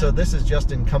 And so this is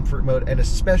just in comfort mode, and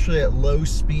especially at low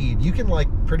speed, you can like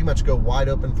pretty much go wide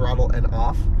open throttle and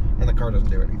off, and the car doesn't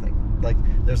do anything. Like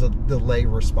there's a delay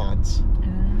response.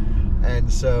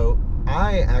 And so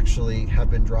I actually have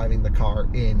been driving the car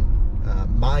in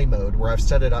my mode, where I've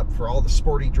set it up for all the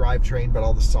sporty drivetrain, but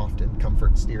all the soft and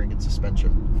comfort steering and suspension.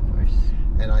 Of course.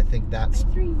 And I think that's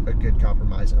a good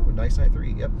compromise. Oh, nice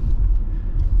i3, yep.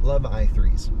 Love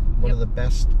i3s. One of the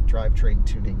best drivetrain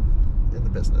tuning in the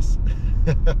business.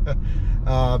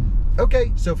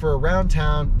 Okay, so for around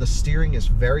town, the steering is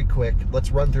very quick. Let's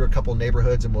run through a couple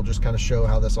neighborhoods and we'll just kind of show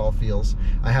how this all feels.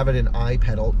 I have it in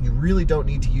iPedal. You really don't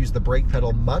need to use the brake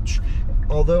pedal much,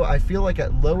 although I feel like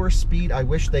at lower speed, I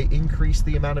wish they increased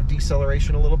the amount of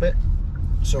deceleration a little bit.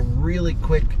 So really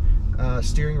quick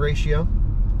steering ratio,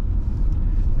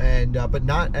 and but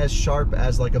not as sharp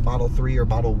as like a Model 3 or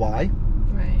Model Y.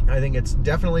 Right. I think it's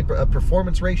definitely a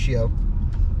performance ratio,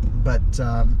 but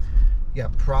yeah,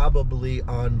 probably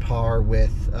on par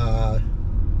with,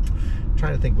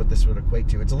 trying to think what this would equate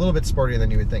to. It's a little bit sportier than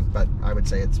you would think, but I would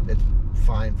say it's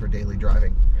fine for daily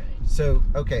driving. So,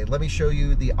 okay, let me show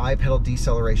you the iPedal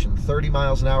deceleration. 30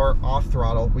 miles an hour, off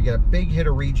throttle. We get a big hit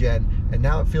of regen, and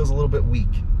now it feels a little bit weak,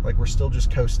 like we're still just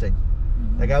coasting.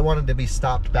 Like I wanted to be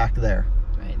stopped back there.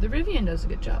 Right, the Rivian does a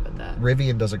good job at that.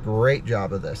 Rivian does a great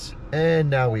job of this. And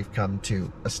now we've come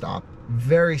to a stop.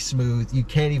 Very smooth. You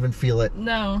can't even feel it.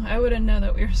 No, I wouldn't know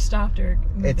that we were stopped or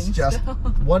moving. It's just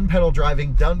one pedal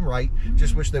driving done right.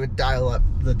 Just wish they would dial up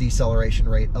the deceleration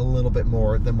rate a little bit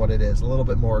more than what it is, a little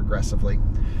bit more aggressively.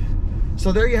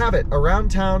 So there you have it.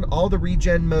 Around town, all the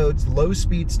regen modes, low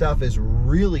speed stuff is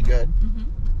really good.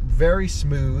 Very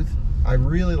smooth. I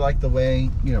really like the way,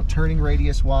 you know, turning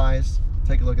radius wise.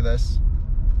 Take a look at this.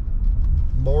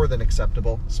 More than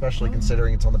acceptable, especially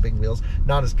considering it's on the big wheels.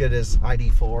 Not as good as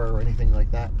ID4 or anything like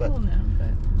that, but,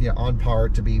 yeah, on par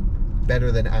to be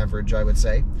better than average, I would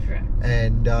say. Correct.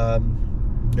 And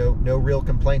no real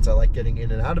complaints. I like getting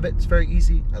in and out of it. It's very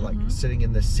easy. I like sitting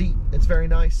in the seat. It's very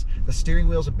nice. The steering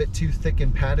wheel's a bit too thick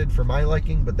and padded for my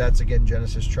liking, but that's again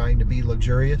Genesis trying to be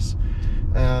luxurious.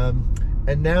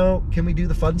 And now can we do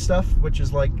the fun stuff, which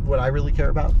is like what I really care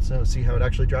about? So see how it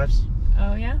actually drives?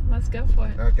 Oh yeah, let's go for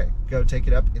it. Okay, go take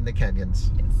it up in the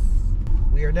canyons. Yes.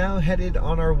 We are now headed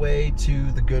on our way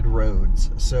to the good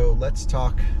roads. So let's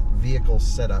talk vehicle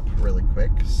setup really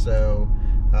quick. So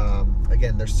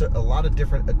again, there's a lot of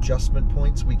different adjustment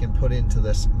points we can put into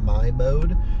this My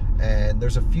mode, and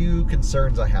there's a few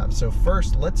concerns I have. So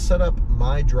first, let's set up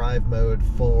My drive mode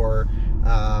for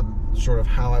sort of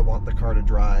how I want the car to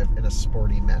drive in a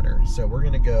sporty manner. So we're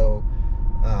gonna go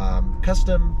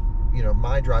custom, you know,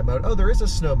 My drive mode. Oh, there is a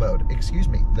snow mode, excuse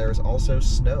me. There's also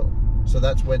snow. So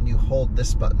that's when you hold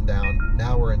this button down.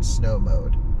 Now we're in snow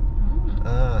mode.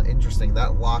 Interesting.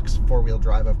 That locks four-wheel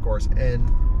drive, of course,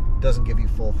 and doesn't give you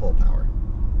full power.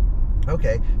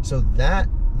 Okay, so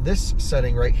this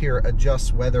setting right here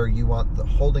adjusts whether you want the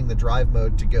holding the drive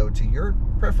mode to go to your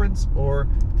preference or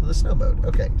to the snow mode.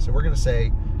 Okay, so we're gonna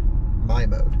say My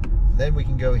mode. Then we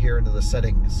can go here into the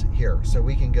settings here. So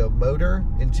we can go motor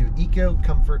into eco,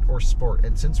 comfort, or sport.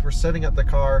 And since we're setting up the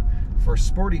car for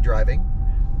sporty driving,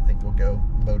 I think we'll go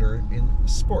motor in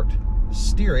sport.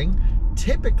 Steering,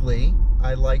 typically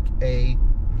I like a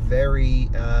very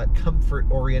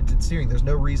comfort-oriented steering. There's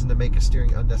no reason to make a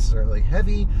steering unnecessarily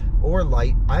heavy or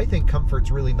light. I think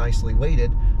comfort's really nicely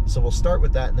weighted, so we'll start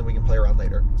with that and then we can play around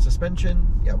later. Suspension,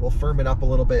 yeah, we'll firm it up a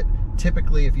little bit.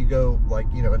 Typically, if you go like,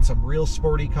 you know, in some real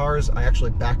sporty cars, I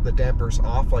actually back the dampers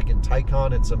off like in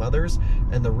Taycan and some others,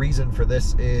 and the reason for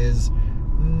this is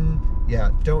yeah,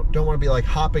 don't want to be like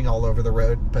hopping all over the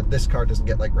road, but this car doesn't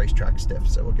get like racetrack stiff,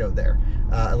 so we'll go there.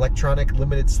 Electronic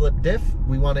limited slip diff,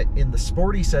 we want it in the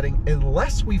sporty setting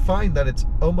unless we find that it's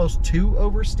almost too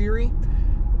oversteery,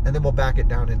 and then we'll back it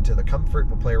down into the comfort.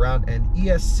 We'll play around, and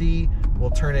ESC,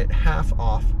 we'll turn it half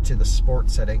off to the sport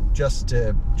setting just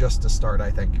to start, I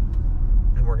think.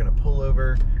 And we're gonna pull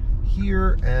over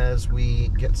here as we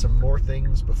get some more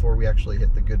things before we actually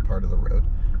hit the good part of the road.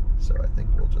 So I think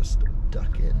we'll just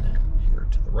duck in here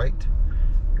to the right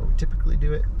where we typically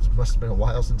do it. It must have been a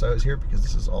while since I was here because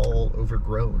this is all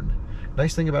overgrown.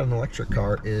 Nice thing about an electric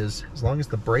car is as long as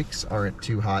the brakes aren't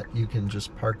too hot, you can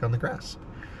just park on the grass.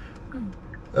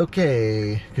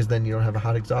 Okay, because then you don't have a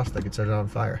hot exhaust that could set it on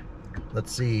fire.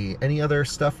 Let's see, any other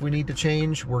stuff we need to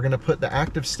change? We're gonna put the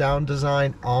active sound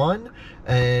design on,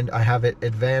 and I have it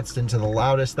advanced into the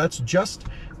loudest. That's just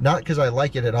not because I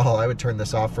like it at all. I would turn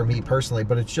this off for me personally,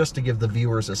 but it's just to give the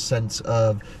viewers a sense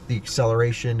of the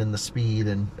acceleration and the speed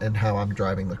and how I'm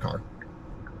driving the car.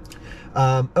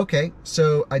 Okay,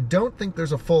 so I don't think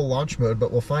there's a full launch mode,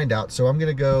 but we'll find out. So I'm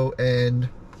gonna go and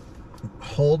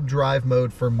hold drive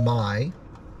mode for My,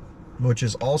 which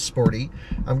is all sporty.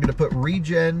 I'm gonna put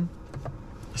Regen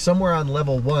somewhere on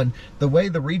level 1. The way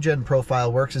the Regen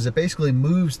profile works is it basically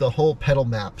moves the whole pedal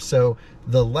map. So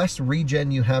the less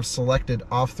Regen you have selected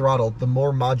off throttle, the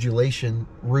more modulation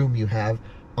room you have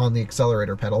on the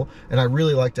accelerator pedal. And I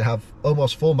really like to have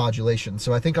almost full modulation.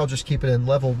 So I think I'll just keep it in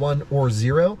level 1 or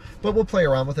 0, but we'll play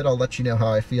around with it. I'll let you know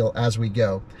how I feel as we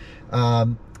go.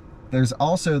 There's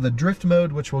also the drift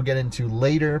mode, which we'll get into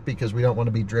later because we don't want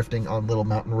to be drifting on little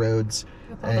mountain roads.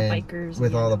 With all the bikers.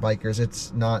 With all the bikers.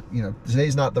 It's not, you know,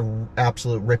 today's not the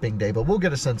absolute ripping day, but we'll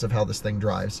get a sense of how this thing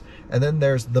drives. And then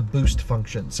there's the boost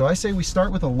function. So I say we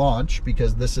start with a launch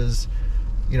because this is,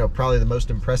 you know, probably the most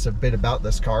impressive bit about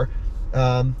this car.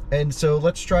 And so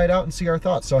let's try it out and see our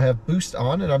thoughts. So I have boost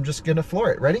on and I'm just going to floor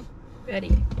it. Ready?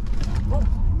 Ready. Oh.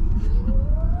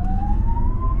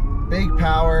 Big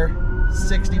power.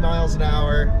 60 miles an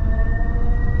hour,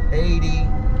 80,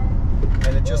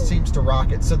 and it just seems to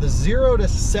rock it. So the 0 to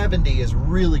 70 is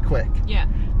really quick. Yeah.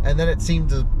 And then it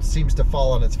seems to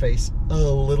fall on its face a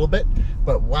little bit.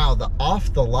 But wow, the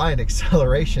off the line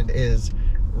acceleration is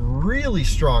really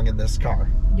strong in this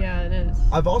car. Yeah, it is.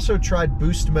 I've also tried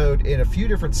boost mode in a few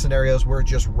different scenarios where it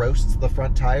just roasts the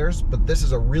front tires, but this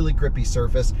is a really grippy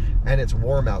surface and it's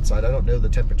warm outside. I don't know the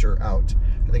temperature out.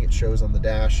 I think it shows on the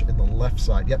dash in the left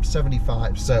side. Yep,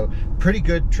 75. So pretty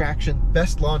good traction.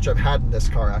 Best launch I've had in this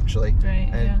car actually. Right,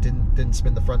 and yeah. didn't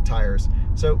spin the front tires.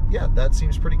 So yeah, that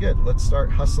seems pretty good. Let's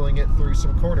start hustling it through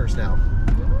some corners now.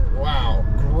 Wow,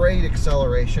 great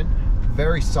acceleration.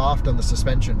 Very soft on the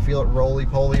suspension. Feel it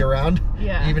roly-poly around.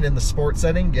 Yeah. Even in the sport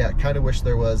setting. Yeah, kind of wish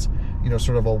there was, you know,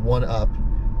 sort of a one-up.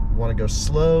 Want to go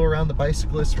slow around the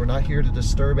bicyclists. We're not here to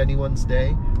disturb anyone's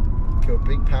day. Go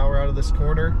big power out of this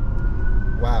corner.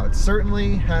 Wow, it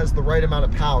certainly has the right amount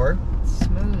of power.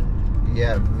 Smooth.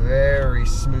 Yeah, very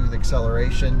smooth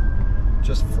acceleration.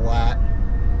 Just flat.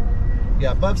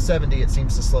 Yeah, above 70, it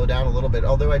seems to slow down a little bit.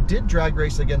 Although I did drag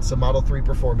race against a Model 3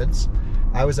 Performance.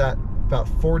 I was at about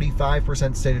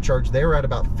 45% state of charge. They were at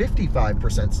about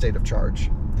 55% state of charge.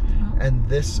 Oh. And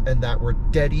this and that were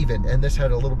dead even. And this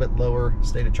had a little bit lower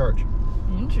state of charge.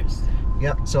 Interesting.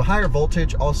 Yeah, so higher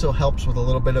voltage also helps with a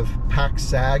little bit of pack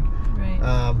sag.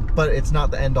 Right. But it's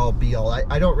not the end-all be-all.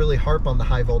 I don't really harp on the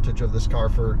high voltage of this car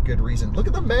for good reason. Look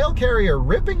at the mail carrier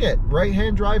ripping it.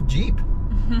 Right-hand drive Jeep.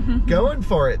 Going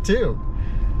for it, too.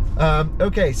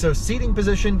 Okay, so seating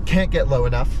position can't get low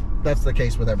enough. That's the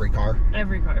case with every car.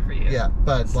 Every car for you. Yeah,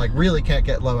 but like really can't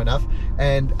get low enough.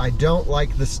 And I don't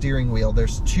like the steering wheel.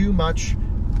 There's too much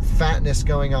fatness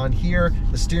going on here.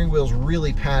 The steering wheel's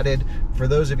really padded. For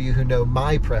those of you who know,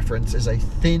 my preference is a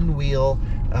thin wheel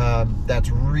that's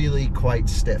really quite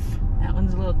stiff. That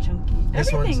one's a little chunky.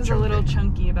 Everything's a little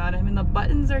chunky about it. I mean, the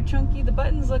buttons are chunky. The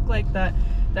buttons look like that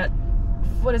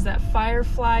what is that,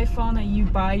 Firefly phone that you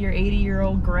buy your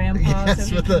 80-year-old grandpa? Yes,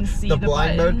 so with the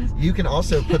blind mode. You can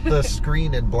also put the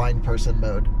screen in blind person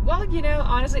mode. Well, you know,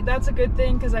 honestly, that's a good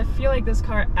thing because I feel like this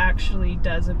car actually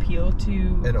does appeal to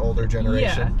an older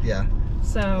generation. Yeah.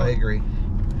 So I agree.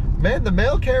 Man, the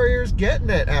mail carrier's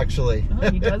getting it, actually. Oh,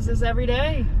 he does this every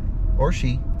day. Or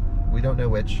she. We don't know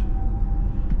which.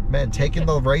 Man, taking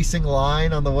the racing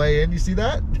line on the way in. You see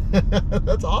that?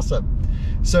 That's awesome.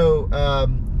 So,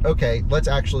 okay, let's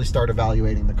actually start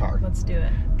evaluating the car. Let's do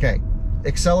it. Okay,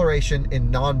 acceleration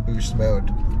in non-boost mode,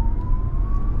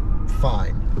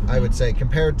 fine. I would say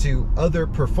compared to other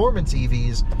performance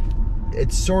EVs,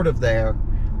 it's sort of there.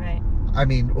 Right. I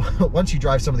mean, once you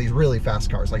drive some of these really fast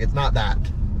cars, like it's not that.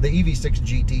 The EV6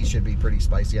 GT should be pretty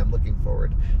spicy. I'm looking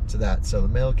forward to that. So the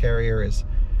mail carrier is,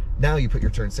 now you put your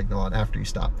turn signal on after you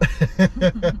stop.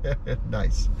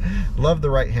 Nice. Love the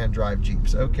right-hand drive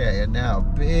Jeeps. Okay, and now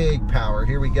big power.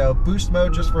 Here we go. Boost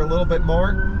mode just for a little bit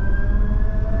more.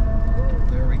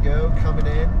 There we go, coming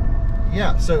in.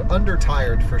 Yeah, so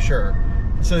under-tired for sure.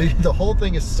 So the whole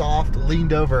thing is soft,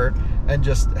 leaned over, and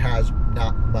just has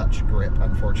not much grip,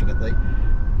 unfortunately.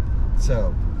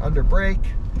 So, under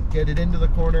brake, get it into the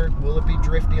corner. Will it be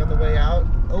drifty on the way out?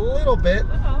 A little bit.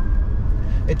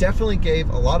 It definitely gave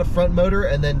a lot of front motor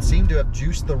and then seemed to have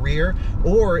juiced the rear,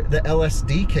 or the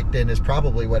LSD kicked in is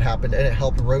probably what happened, and it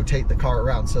helped rotate the car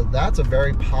around. So that's a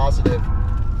very positive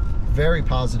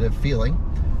feeling.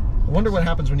 I wonder what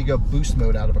happens when you go boost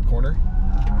mode out of a corner.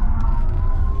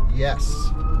 Yes.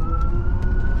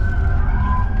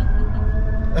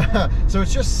 So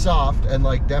it's just soft and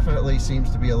like definitely seems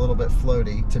to be a little bit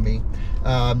floaty to me.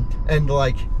 And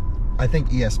like, I think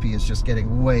ESP is just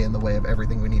getting way in the way of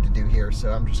everything we need to do here. So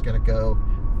I'm just gonna go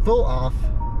full off,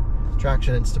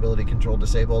 traction and stability control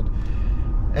disabled.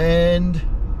 And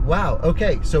wow,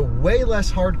 okay, so way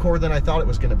less hardcore than I thought it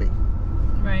was gonna be.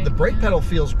 Right. The brake pedal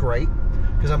feels great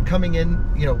because I'm coming in,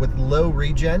 you know, with low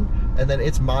regen, and then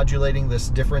it's modulating this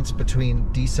difference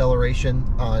between deceleration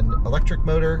on electric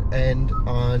motor and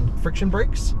on friction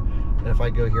brakes. And if I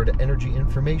go here to energy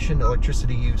information,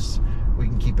 electricity use, we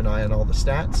can keep an eye on all the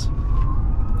stats.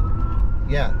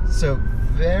 Yeah, so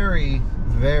very,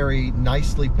 very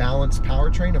nicely balanced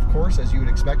powertrain, of course, as you would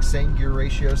expect. Same gear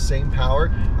ratio, same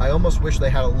power. I almost wish they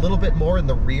had a little bit more in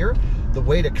the rear. The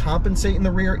way to compensate in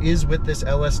the rear is with this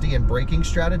LSD and braking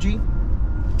strategy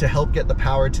to help get the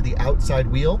power to the outside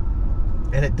wheel,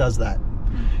 and it does that.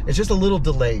 It's just a little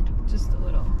delayed. Just a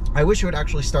little. I wish it would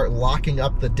actually start locking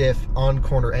up the diff on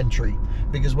corner entry,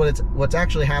 because what's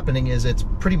actually happening is it's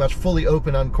pretty much fully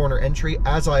open on corner entry.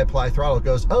 As I apply throttle, it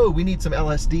goes, oh, we need some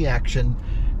LSD action,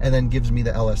 and then gives me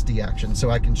the LSD action.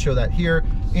 So I can show that here,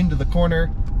 into the corner,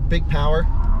 big power,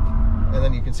 and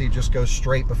then you can see it just goes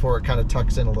straight before it kind of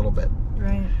tucks in a little bit.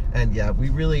 Right. And yeah, we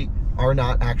really are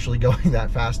not actually going that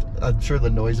fast. I'm sure the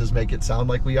noises make it sound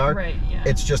like we are. Right, yeah.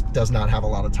 It just does not have a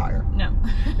lot of tire. No.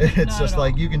 It's just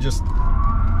like you can just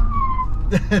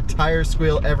tire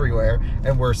squeal everywhere,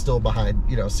 and we're still behind,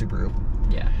 you know, Subaru.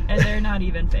 Yeah, and they're not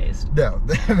even phased. No,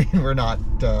 I mean, we're not,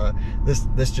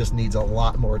 this just needs a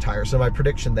lot more tire. So my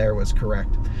prediction there was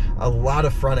correct. A lot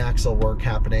of front axle work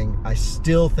happening. I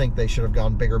still think they should have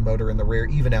gone bigger motor in the rear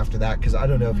even after that, because I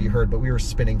don't know if you heard, but we were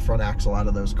spinning front axle out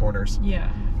of those corners.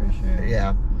 Yeah, for sure.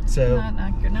 Yeah, so.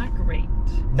 Not great.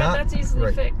 But that's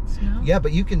easily fixed, no? Yeah,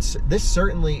 but you can, this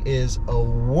certainly is a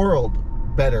world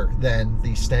better than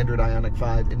the standard IONIQ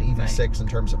 5 and EV6 in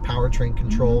terms of powertrain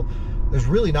control. There's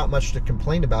really not much to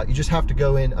complain about. You just have to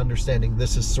go in understanding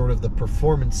this is sort of the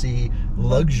performance-y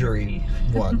luxury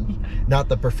one, not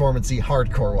the performance-y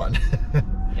hardcore one.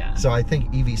 Yeah. So I think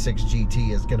EV6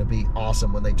 GT is gonna be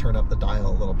awesome when they turn up the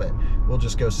dial a little bit. We'll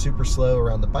just go super slow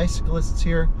around the bicyclists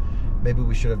here. Maybe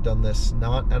we should have done this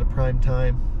not at a prime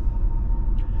time.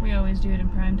 We always do it in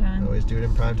prime time. Always do it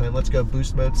in prime time. Let's go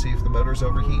boost mode, see if the motors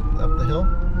overheat up the hill.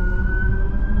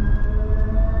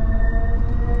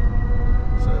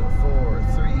 So 4,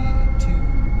 3, 2,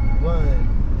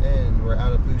 1, and we're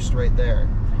out of boost right there.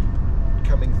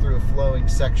 Coming through a flowing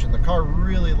section. The car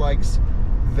really likes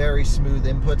very smooth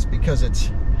inputs because it's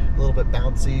a little bit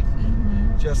bouncy.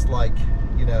 Just like,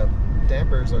 you know,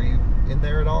 dampers. Are you in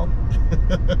there at all?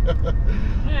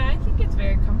 Yeah, I think it's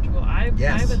very comfortable. I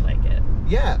would like it.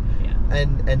 Yeah.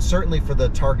 And certainly for the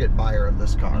target buyer of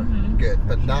this car, good.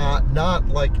 But not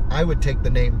like I would take the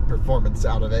name Performance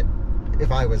out of it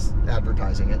if I was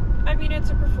advertising it. I mean, it's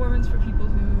a performance for people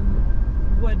who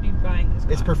would be buying this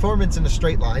car. It's performance in a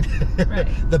straight line. Right.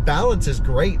 The balance is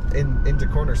great into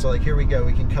corners. So like here we go.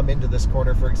 We can come into this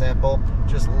corner, for example,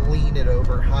 just lean it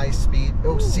over high speed.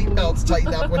 Oh, seatbelts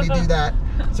tighten up when you do that.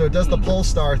 So it does the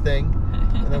Polestar thing.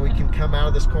 And then we can come out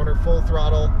of this corner full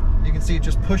throttle. You can see it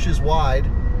just pushes wide.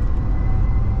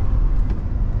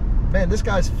 Man, this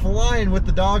guy's flying with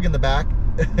the dog in the back.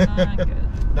 Not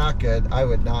good. Not good. I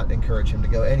would not encourage him to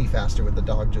go any faster with the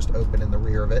dog just open in the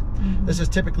rear of it. This is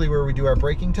typically where we do our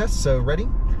braking test. So ready?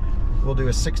 We'll do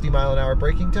a 60-mile-an-hour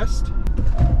braking test.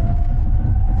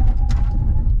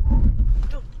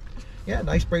 Yeah,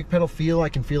 nice brake pedal feel. I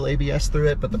can feel ABS through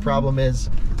it, but the problem is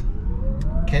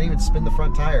can't even spin the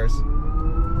front tires.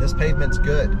 This pavement's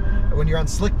good. When you're on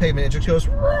slick pavement, it just goes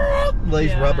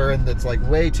lays rubber, and it's like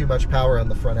way too much power on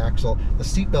the front axle. The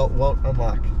seatbelt won't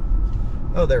unlock.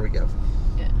 Oh, there we go.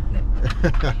 Yeah.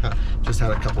 Just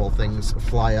had a couple of things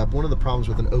fly up. One of the problems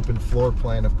with an open floor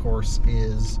plan, of course,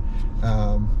 is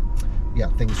yeah,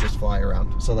 things just fly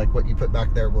around. So like what you put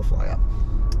back there will fly up.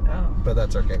 Oh. But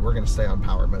that's okay. We're going to stay on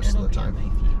power most of the time.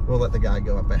 We'll let the guy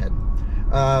go up ahead.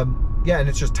 Yeah, and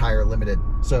it's just tire limited.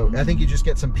 So I think you just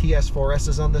get some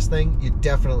PS4Ss on this thing. You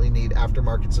definitely need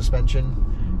aftermarket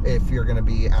suspension if you're going to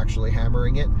be actually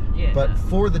hammering it. Yeah. But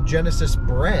for the Genesis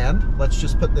brand, let's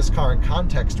just put this car in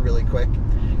context really quick.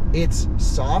 It's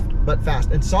soft but fast.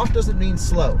 And soft doesn't mean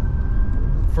slow.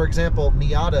 For example,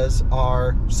 Miatas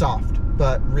are soft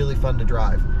but really fun to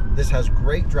drive. This has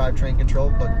great drivetrain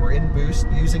control. Look, we're in boost,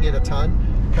 using it a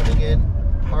ton. Coming in,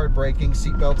 hard braking,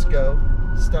 seatbelts go,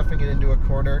 stuffing it into a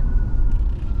corner.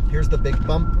 Here's the big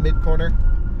bump mid-corner.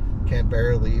 Can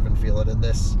barely even feel it in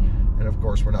this. And of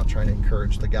course, we're not trying to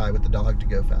encourage the guy with the dog to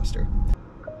go faster.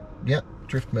 Yep,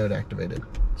 drift mode activated.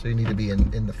 So you need to be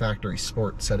in the factory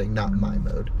sport setting, not my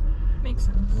mode. Makes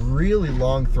sense. Really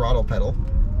long throttle pedal.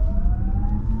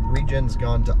 Regen's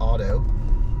gone to auto.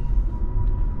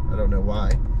 I don't know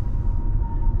why.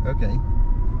 Okay.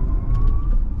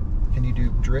 Can you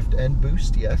do drift and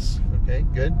boost? Yes. Okay,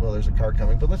 good. Well, there's a car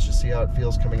coming, but let's just see how it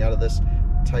feels coming out of this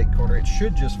tight corner. It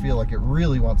should just feel like it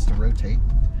really wants to rotate.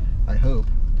 I hope.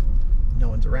 No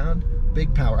one's around.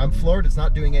 Big power. I'm floored. It's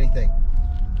not doing anything.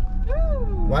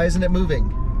 Ooh. Why isn't it moving?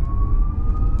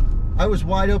 I was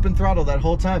wide open throttle that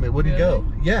whole time. It wouldn't go.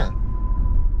 Yeah.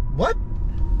 What?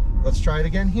 Let's try it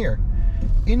again here.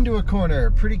 Into a corner.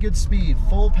 Pretty good speed.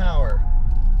 Full power.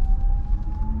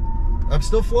 I'm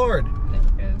still floored. There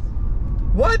it goes.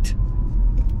 What?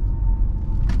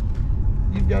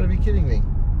 You've got to be kidding me.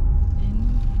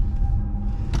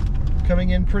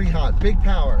 Coming in pretty hot. Big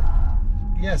power.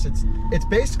 Yes, it's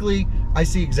basically, I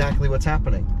see exactly what's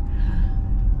happening.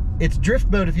 It's drift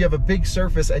mode if you have a big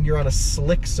surface and you're on a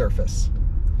slick surface.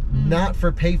 Not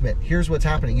for pavement. Here's what's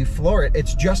happening. You floor it,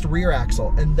 it's just rear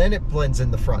axle, and then it blends in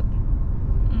the front.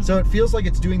 So it feels like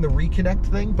it's doing the reconnect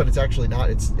thing, but it's actually not.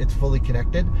 It's fully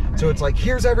connected. Right. So it's like,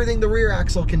 here's everything the rear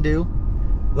axle can do.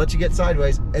 Let you get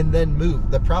sideways and then move.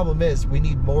 The problem is we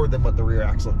need more than what the rear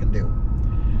axle can do.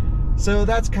 So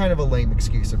that's kind of a lame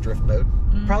excuse of drift mode.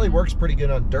 Probably works pretty good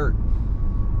on dirt.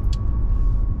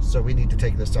 So we need to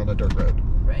take this on a dirt road.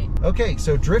 Right. Okay,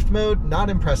 so drift mode, not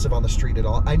impressive on the street at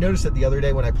all. I noticed it the other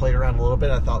day when I played around a little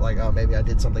bit. I thought like, oh, maybe I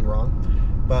did something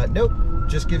wrong. But nope,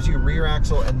 just gives you rear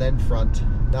axle and then front.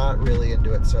 Not really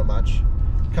into it so much.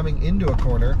 Coming into a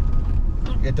corner,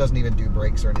 it doesn't even do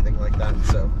brakes or anything like that.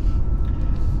 So,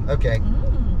 okay,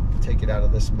 take it out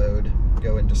of this mode.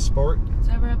 Go into sport. It's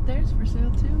over up there. It's for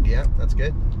sale too. Yeah, that's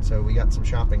good. So we got some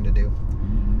shopping to do.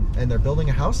 And they're building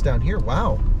a house down here.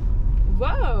 Wow.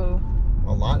 Whoa.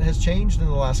 A lot has changed in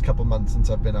the last couple months since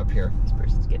I've been up here. This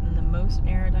person's getting the most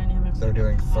aerodynamics. They're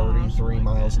doing 33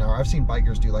 miles an hour. I've seen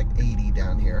bikers do like 80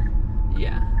 down here.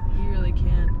 Yeah, you really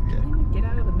can. Yeah. Can they even get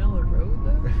out of the middle of the road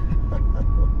though?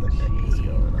 What the heck is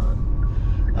going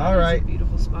on? All right. A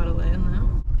beautiful spot of land though.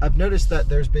 I've noticed that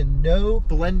there's been no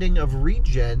blending of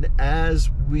Regen as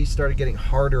we started getting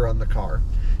harder on the car.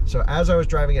 So as I was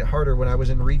driving it harder when I was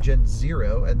in Regen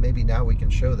 0, and maybe now we can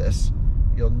show this,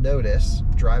 you'll notice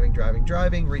driving,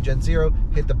 regen 0,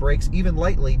 hit the brakes even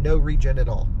lightly, no regen at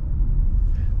all.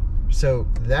 So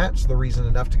that's the reason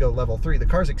enough to go level 3. The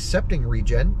car's accepting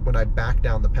regen when I back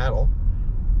down the paddle,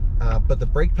 but the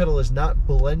brake pedal is not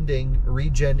blending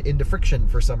regen into friction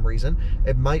for some reason.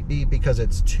 It might be because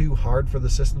it's too hard for the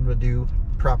system to do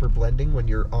proper blending when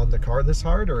you're on the car this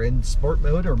hard or in sport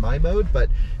mode or my mode, but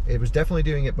it was definitely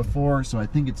doing it before, so I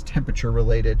think it's temperature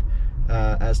related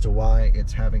as to why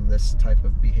it's having this type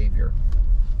of behavior.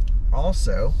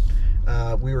 Also,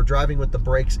 we were driving with the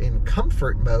brakes in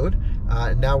comfort mode,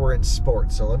 and now we're in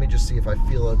sport. So let me just see if I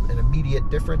feel an immediate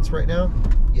difference right now.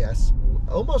 Yes,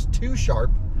 almost too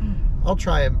sharp. I'll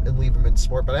try and leave them in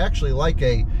sport, but I actually like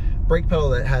a brake pedal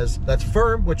that's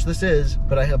firm, which this is,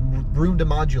 but I have room to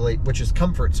modulate, which is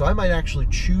comfort. So I might actually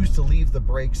choose to leave the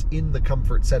brakes in the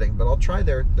comfort setting, but I'll try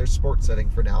their sport setting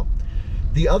for now.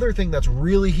 The other thing that's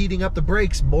really heating up the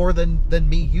brakes more than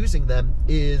me using them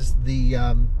is the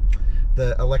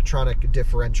electronic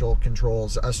differential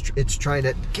controls. It's trying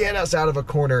to get us out of a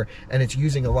corner, and it's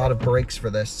using a lot of brakes for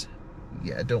this.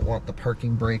 Yeah, I don't want the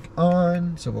parking brake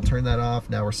on, so we'll turn that off.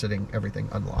 Now we're sitting everything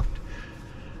unlocked.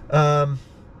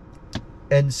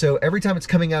 And so every time it's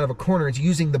coming out of a corner, it's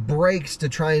using the brakes to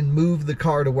try and move the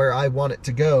car to where I want it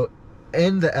to go,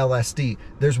 and the LSD.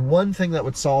 There's one thing that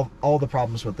would solve all the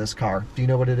problems with this car. Do you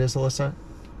know what it is, Alyssa?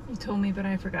 You told me, but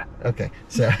I forgot. Okay,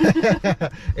 so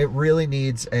it really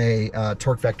needs a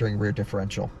torque vectoring rear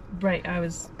differential. Right, I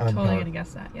was totally going to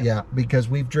guess that. Yep. Yeah, because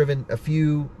we've driven a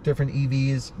few different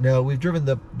EVs. No, we've driven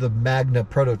the Magna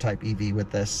prototype EV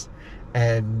with this,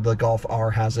 and the Golf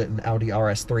R has it, and Audi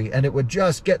RS3, and it would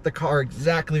just get the car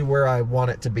exactly where I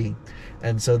want it to be.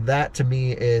 And so that to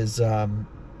me is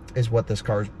what this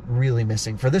car is really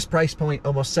missing. For this price point,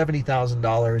 almost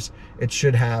 $70,000, it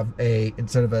should have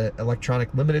instead of an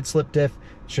electronic limited slip diff,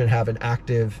 it should have an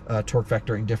active torque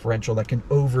vectoring differential that can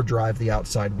overdrive the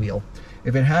outside wheel.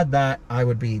 If it had that, I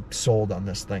would be sold on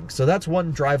this thing. So that's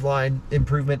one driveline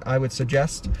improvement I would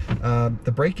suggest.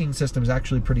 The braking system is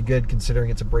actually pretty good considering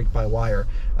it's a brake-by-wire.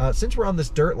 Since we're on this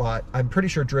dirt lot, I'm pretty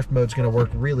sure drift mode's gonna work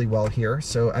really well here.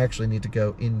 So I actually need to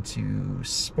go into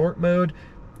sport mode.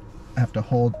 I have to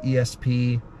hold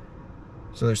ESP.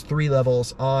 So there's 3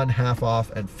 levels: on, half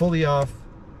off, and fully off.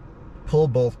 Pull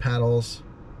both paddles.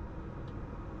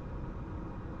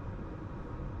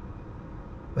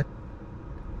 What?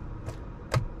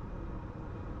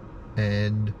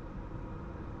 And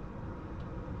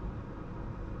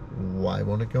why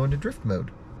won't it go into drift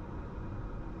mode?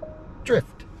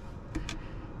 Drift.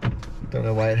 Don't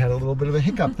know why it had a little bit of a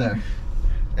hiccup there.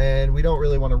 And we don't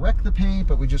really want to wreck the paint,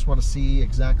 but we just want to see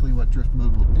exactly what drift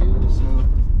mode will do. So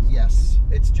yes,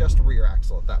 it's just rear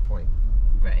axle at that point.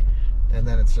 Right. And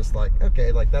then it's just like,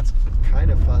 okay, like that's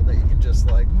kind of fun that you can just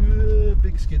like,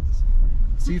 big skids.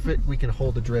 See if we can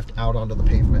hold the drift out onto the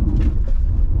pavement.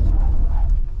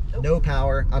 Nope. No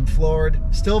power, I'm floored,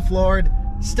 still floored,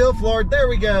 there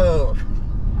we go.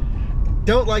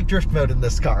 Don't like drift mode in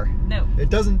this car. No. It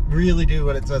doesn't really do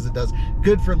what it says it does.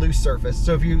 Good for loose surface.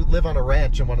 So if you live on a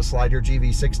ranch and want to slide your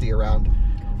GV60 around,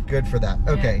 good for that.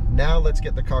 Okay, yeah. Now let's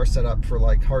get the car set up for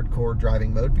like hardcore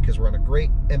driving mode because we're on a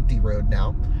great empty road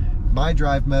now. My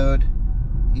drive mode,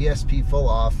 ESP full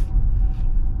off,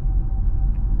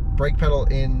 brake pedal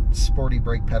in, sporty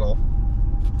brake pedal.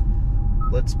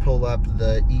 Let's pull up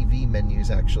the EV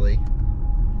menus actually.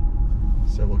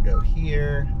 So we'll go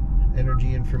here.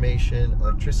 Energy information,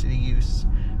 electricity use.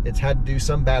 It's had to do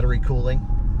some battery cooling.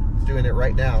 It's doing it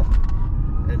right now.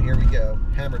 And here we go.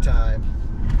 Hammer time.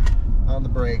 On the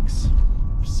brakes.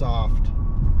 Soft.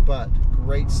 But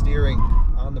great steering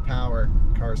on the power.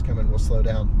 Car's coming, we'll slow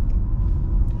down.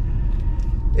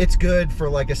 It's good for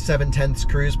like a 7/10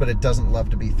 cruise, but it doesn't love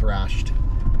to be thrashed.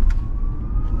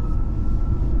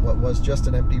 What was just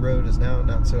an empty road is now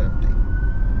not so empty.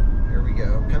 Here we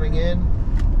go. Coming in.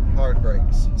 Hard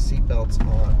brakes, seat belts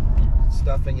on,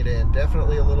 stuffing it in.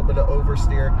 Definitely a little bit of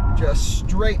oversteer, just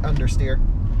straight understeer.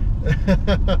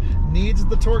 Needs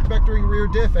the torque vectoring rear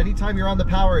diff. Anytime you're on the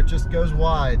power, it just goes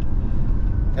wide.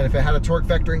 And if it had a torque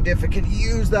vectoring diff, it could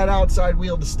use that outside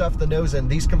wheel to stuff the nose in.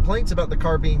 These complaints about the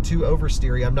car being too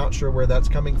oversteery, I'm not sure where that's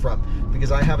coming from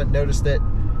because I haven't noticed it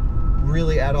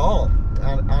really at all,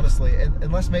 honestly,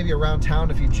 unless maybe around town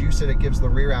if you juice it, it gives the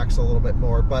rear axle a little bit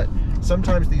more, but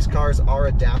sometimes these cars are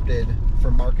adapted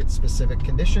for market specific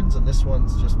conditions, and this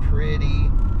one's just pretty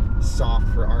soft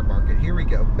for our market. Here we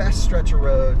go, best stretch of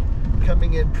road,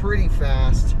 coming in pretty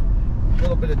fast, a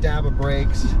little bit of dab of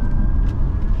brakes.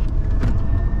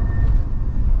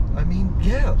 I mean,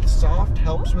 yeah, soft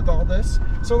helps with all this.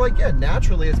 So like, yeah,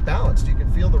 naturally it's balanced. You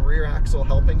can feel the rear axle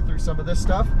helping through some of this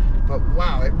stuff, but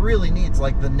wow, it really needs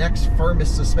like the next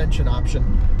firmest suspension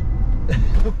option.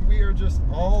 We are just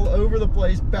all over the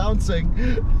place bouncing.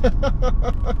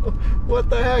 What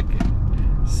the heck?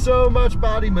 So much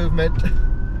body movement,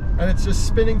 and it's just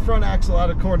spinning front axle out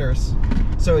of corners.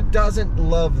 So it doesn't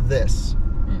love this,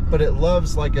 but it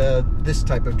loves like this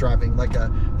type of driving, like a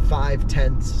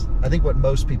 5/10, I think what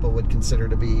most people would consider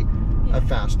to be a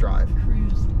fast drive.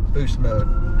 Cruise. Boost mode.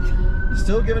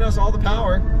 Still giving us all the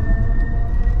power.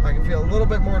 I can feel a little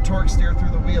bit more torque steer through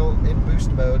the wheel in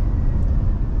boost mode.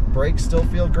 Brakes still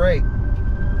feel great.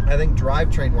 I think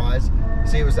drivetrain wise,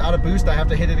 see, it was out of boost, I have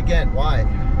to hit it again. Why?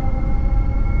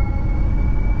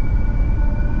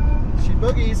 She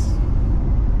boogies.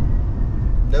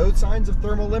 No signs of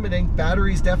thermal limiting.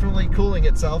 Battery's definitely cooling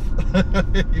itself.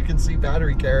 You can see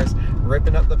battery carriers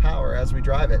ripping up the power as we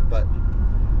drive it, but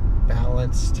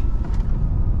balanced.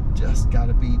 Just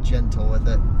gotta be gentle with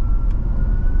it.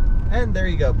 And there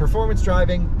you go, performance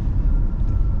driving.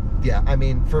 Yeah, I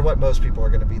mean, for what most people are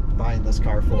going to be buying this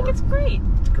car for. I think it's great.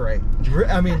 It's great.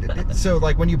 I mean, so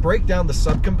like when you break down the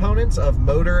subcomponents of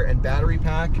motor and battery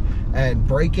pack and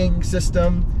braking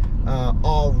system,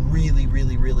 all really,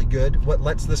 really, really good. What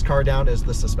lets this car down is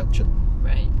the suspension.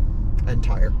 Right. And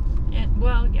tire. And,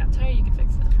 well, yeah, tire, you can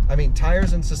fix that. I mean,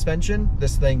 tires and suspension,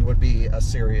 this thing would be a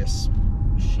serious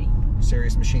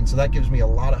machine. So that gives me a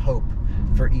lot of hope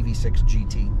for EV6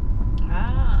 GT.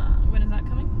 Ah, when is that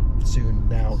coming? Soon,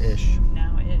 now-ish.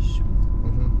 Now-ish.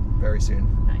 Very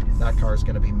soon. Nice. That car is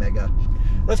going to be mega.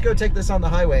 Let's go take this on the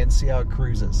highway and see how it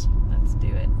cruises. Let's do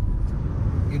it.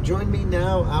 You join me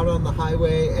now out on the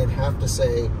highway and have to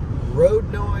say,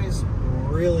 road noise,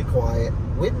 really quiet.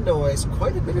 Wind noise,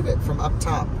 quite a bit of it from up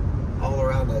top. All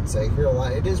around, I'd say. Hear a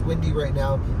lot. It is windy right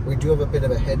now. We do have a bit of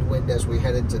a headwind as we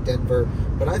head into Denver,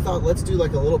 but I thought let's do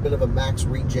like a little bit of a max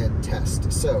regen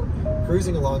test. So,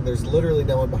 cruising along, there's literally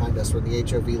no one behind us. We're in the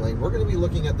HOV lane. We're going to be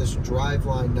looking at this drive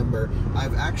line number.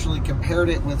 I've actually compared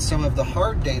it with some of the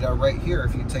hard data right here.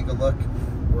 If you take a look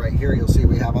right here, you'll see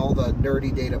we have all the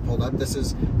nerdy data pulled up. This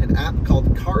is an app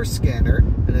called Car Scanner,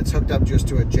 and it's hooked up just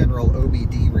to a general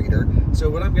OBD reader.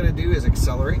 So what I'm going to do is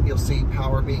accelerate. You'll see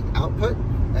power being output,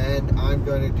 and I'm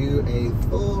going to do a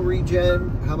full regen.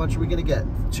 How much are we going to get?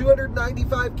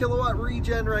 295 kilowatt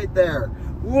regen right there.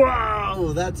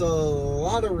 Wow, that's a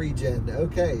lot of regen.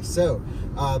 Okay, so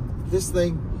this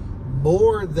thing,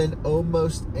 more than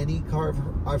almost any car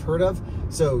I've heard of.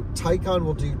 So Taycan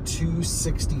will do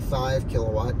 265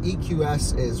 kilowatt.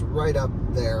 EQS is right up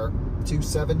there,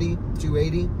 270,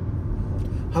 280.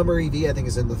 Hummer EV, I think,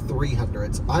 is in the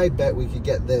 300s. I bet we could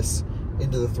get this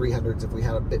into the 300s if we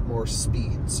had a bit more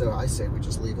speed. So I say we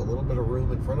just leave a little bit of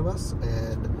room in front of us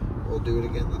and we'll do it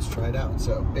again. Let's try it out.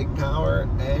 So big power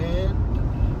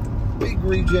and big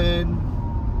regen,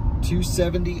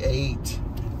 278.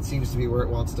 Seems to be where it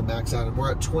wants to max out, and we're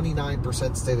at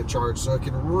 29% state of charge, so it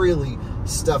can really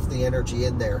stuff the energy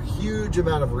in there. Huge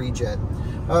amount of regen.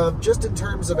 Just in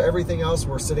terms of everything else,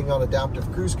 we're sitting on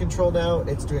adaptive cruise control now.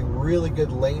 It's doing really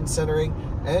good lane centering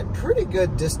and pretty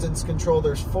good distance control.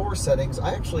 There's 4 settings.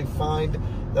 I actually find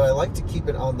that I like to keep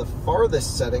it on the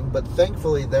farthest setting, but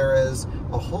thankfully there is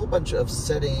a whole bunch of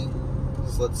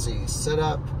settings. Let's see,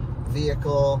 setup,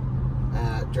 vehicle,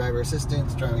 driver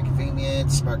assistance, driving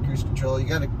convenience, smart cruise control. You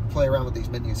got to play around with these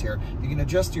menus here. You can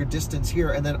adjust your distance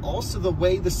here, and then also the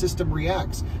way the system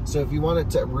reacts. So if you want it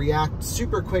to react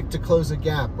super quick to close a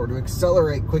gap or to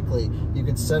accelerate quickly, you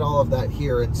can set all of that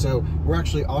here. And so we're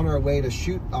actually on our way to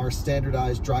shoot our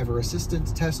standardized driver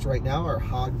assistance test right now, our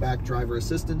hogback driver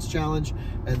assistance challenge,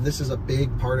 and this is a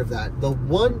big part of that. The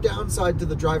one downside to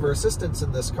the driver assistance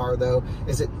in this car, though,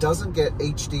 is it doesn't get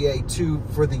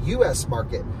HDA2 for the US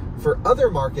market. For other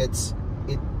markets,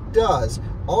 it does.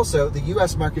 Also, the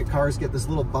US market cars get this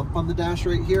little bump on the dash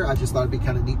right here. I just thought it'd be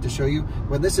kind of neat to show you.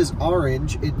 When this is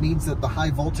orange, it means that the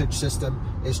high voltage system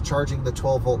is charging the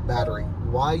 12-volt battery.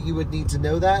 Why you would need to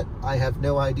know that, I have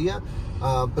no idea.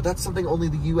 But that's something only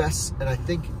the US and I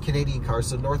think Canadian cars,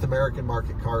 so North American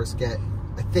market cars get,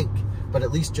 I think, but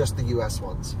at least just the US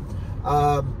ones.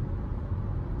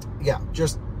 Yeah,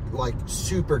 just like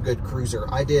super good cruiser.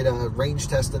 I did a range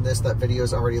test in this. That video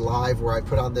is already live, where I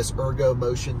put on this ergo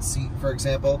motion seat, for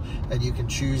example, and you can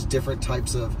choose different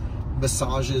types of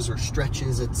massages or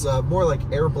stretches. It's more like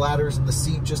air bladders in the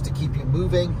seat just to keep you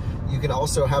moving. You can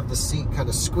also have the seat kind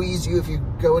of squeeze you if you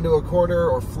go into a corner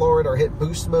or floor it or hit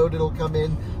boost mode, it'll come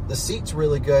in. The seat's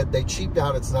really good. They cheaped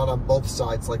out. It's not on both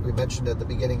sides like we mentioned at the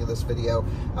beginning of this video.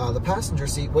 The passenger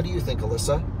seat, what do you think,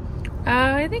 Alyssa?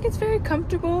 I think it's very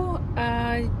comfortable,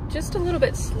 just a little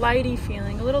bit slidey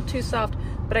feeling, a little too soft,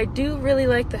 But I do really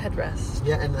like the headrest.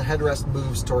 Yeah, and the headrest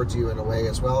moves towards you in a way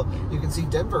as well. You can see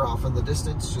Denver off in the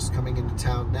distance, just coming into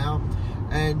town now.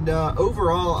 And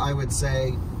overall, I would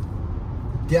say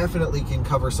definitely can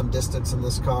cover some distance in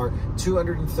this car.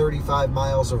 235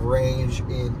 miles of range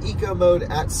in eco mode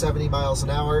at 70 miles an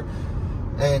hour.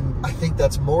 And I think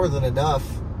that's more than enough,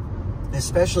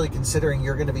 especially considering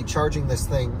you're going to be charging this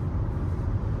thing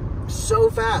so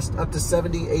fast, up to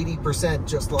 70-80%,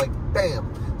 just like bam.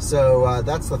 So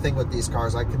that's the thing with these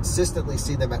cars. I consistently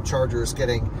see them at chargers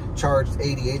getting charged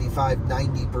 80, 85,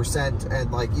 90%,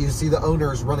 and like you see the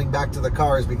owners running back to the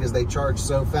cars because they charge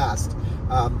so fast.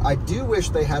 I do wish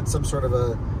they had some sort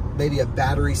of maybe a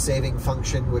battery saving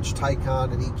function, which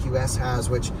Taycan and EQS has,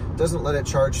 which doesn't let it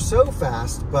charge so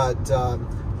fast, but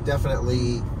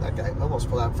definitely, that guy almost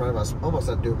pulled out in front of us, almost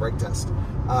had to do a brake test.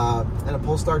 And a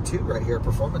Polestar 2 right here,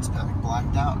 Performance Pack,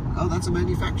 blacked out. Oh, that's a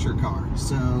manufacturer car.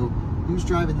 So who's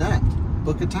driving that?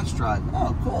 Book a test drive.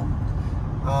 Oh, cool.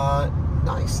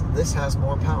 Nice. This has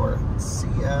more power. Let's see.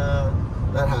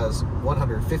 That has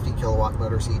 150 kilowatt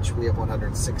motors each. We have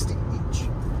 160 each.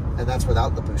 And that's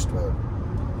without the boost mode.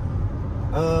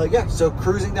 Yeah, so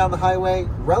cruising down the highway,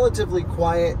 relatively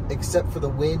quiet except for the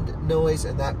wind noise,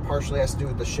 and that partially has to do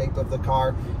with the shape of the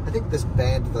car. I think this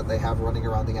band that they have running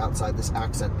around the outside, this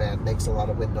accent band, makes a lot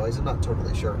of wind noise. I'm not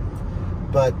totally sure.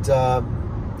 But,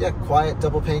 yeah, quiet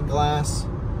double pane glass.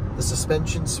 The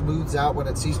suspension smooths out when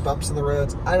it sees bumps in the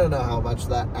roads. I don't know how much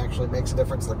that actually makes a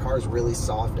difference. The car is really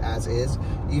soft as is,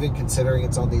 even considering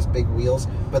it's on these big wheels.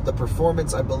 But the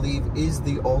Performance, I believe, is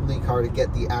the only car to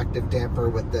get the active damper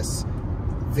with this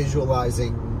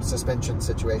visualizing suspension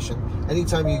situation.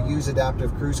 Anytime you use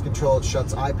adaptive cruise control, it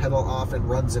shuts iPedal off and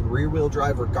runs in rear wheel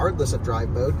drive regardless of drive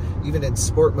mode. Even in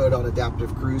sport mode on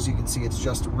adaptive cruise, you can see it's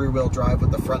just rear wheel drive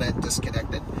with the front end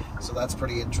disconnected. So that's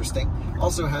pretty interesting.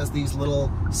 Also has these little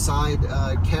side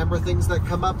camera things that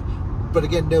come up, but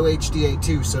again, no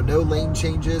HDA2, so no lane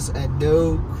changes and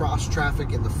no cross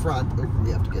traffic in the front.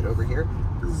 We have to get over here.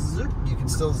 Zip. You can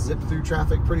still zip through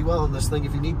traffic pretty well in this thing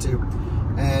if you need to.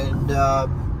 And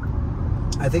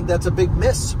I think that's a big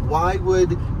miss. Why would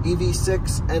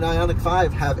EV6 and IONIQ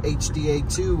 5 have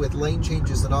HDA2 with lane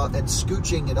changes and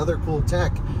scooching and other cool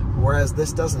tech, whereas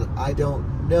this doesn't? I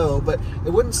don't know, but it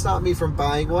wouldn't stop me from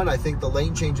buying one. I think the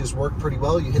lane changes work pretty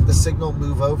well. You hit the signal,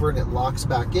 move over, and it locks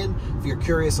back in. If you're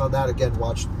curious on that, again,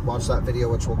 watch that video,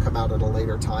 which will come out at a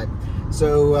later time.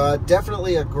 So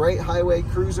definitely a great highway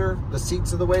cruiser. The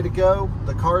seats are the way to go.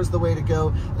 The car is the way to go.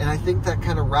 And I think that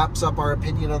kind of wraps up our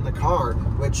opinion on the car,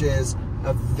 which is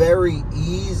a very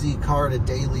easy car to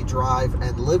daily drive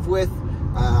and live with.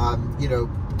 You know,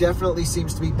 definitely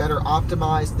seems to be better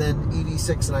optimized than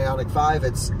EV6 and IONIQ 5.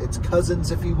 It's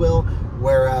cousins, if you will,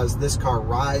 whereas this car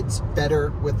rides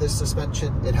better with this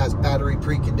suspension. It has battery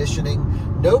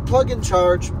preconditioning, no plug-in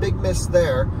charge, big miss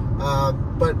there.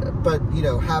 But you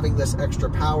know, having this extra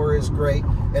power is great,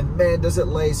 and man, does it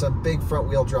lay some big front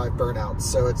wheel drive burnouts.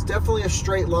 So it's definitely a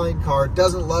straight line car.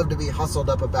 Doesn't love to be hustled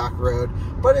up a back road,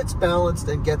 but it's balanced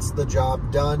and gets the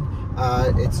job done.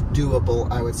 It's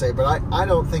doable, I would say, but I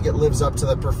don't think it lives up to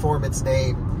the Performance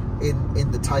name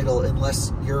in the title,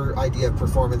 unless your idea of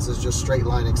performance is just straight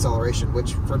line acceleration,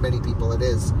 which for many people it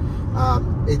is.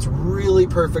 It's really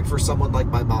perfect for someone like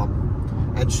my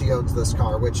mom, and she owns this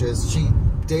car, which is, she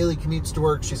daily commutes to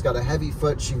work. She's got a heavy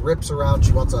foot. She rips around.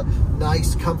 She wants a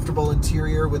nice, comfortable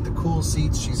interior with the cool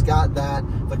seats. She's got that.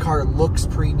 The car looks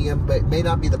premium, but it may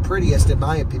not be the prettiest in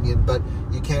my opinion, but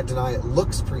you can't deny it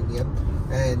looks premium.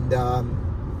 And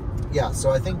yeah, so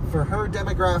I think for her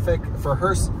demographic, for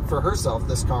herself,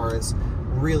 this car is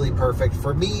really perfect.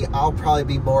 For me, I'll probably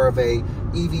be more of a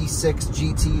EV6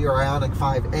 GT or IONIQ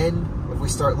 5N if we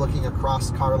start looking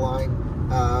across car line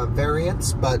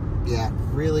variants. But yeah,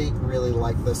 really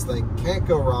like this thing. Can't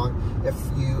go wrong if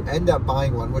you end up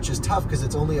buying one, which is tough because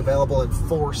it's only available in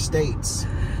 4 states.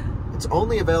 It's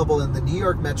only available in the New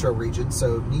York metro region,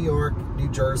 so New York, New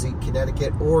Jersey,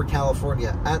 Connecticut, or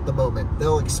California at the moment.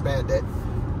 They'll expand it,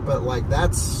 but like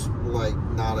that's like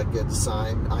not a good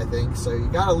sign, I think. So you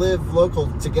gotta live local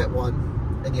to get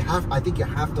one, and I think you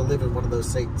have to live in one of those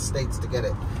states to get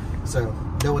it. So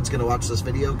no one's gonna watch this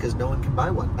video because no one can buy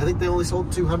one. I think they only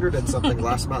sold 200 and something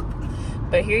last month.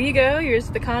 But here you go. Here's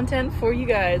the content for you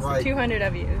guys, right. 200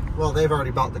 of you. Well, they've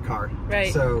already bought the car.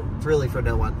 Right. So it's really for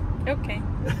no one. Okay.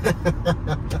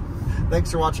 Thanks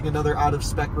for watching another Out of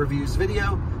Spec Reviews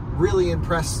video. Really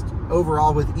impressed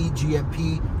overall with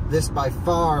E-GMP. This by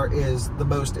far is the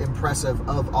most impressive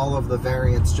of all of the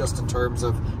variants, just in terms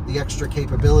of the extra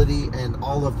capability and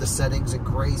all of the settings and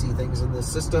crazy things in this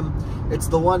system. It's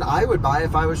the one I would buy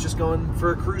if I was just going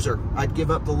for a cruiser. I'd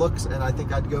give up the looks and I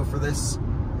think I'd go for this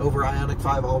over IONIQ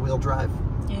 5 all-wheel drive.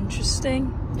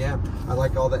 Interesting. Yeah, I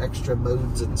like all the extra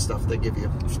modes and stuff they give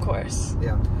you. Of course.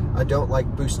 Yeah, I don't like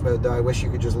boost mode though. I wish you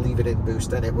could just leave it in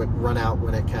boost and it would run out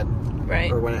when it can.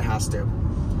 Right. Or when it has to.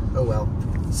 Oh well.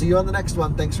 See you on the next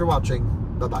one. Thanks for watching.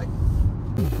 Bye-bye.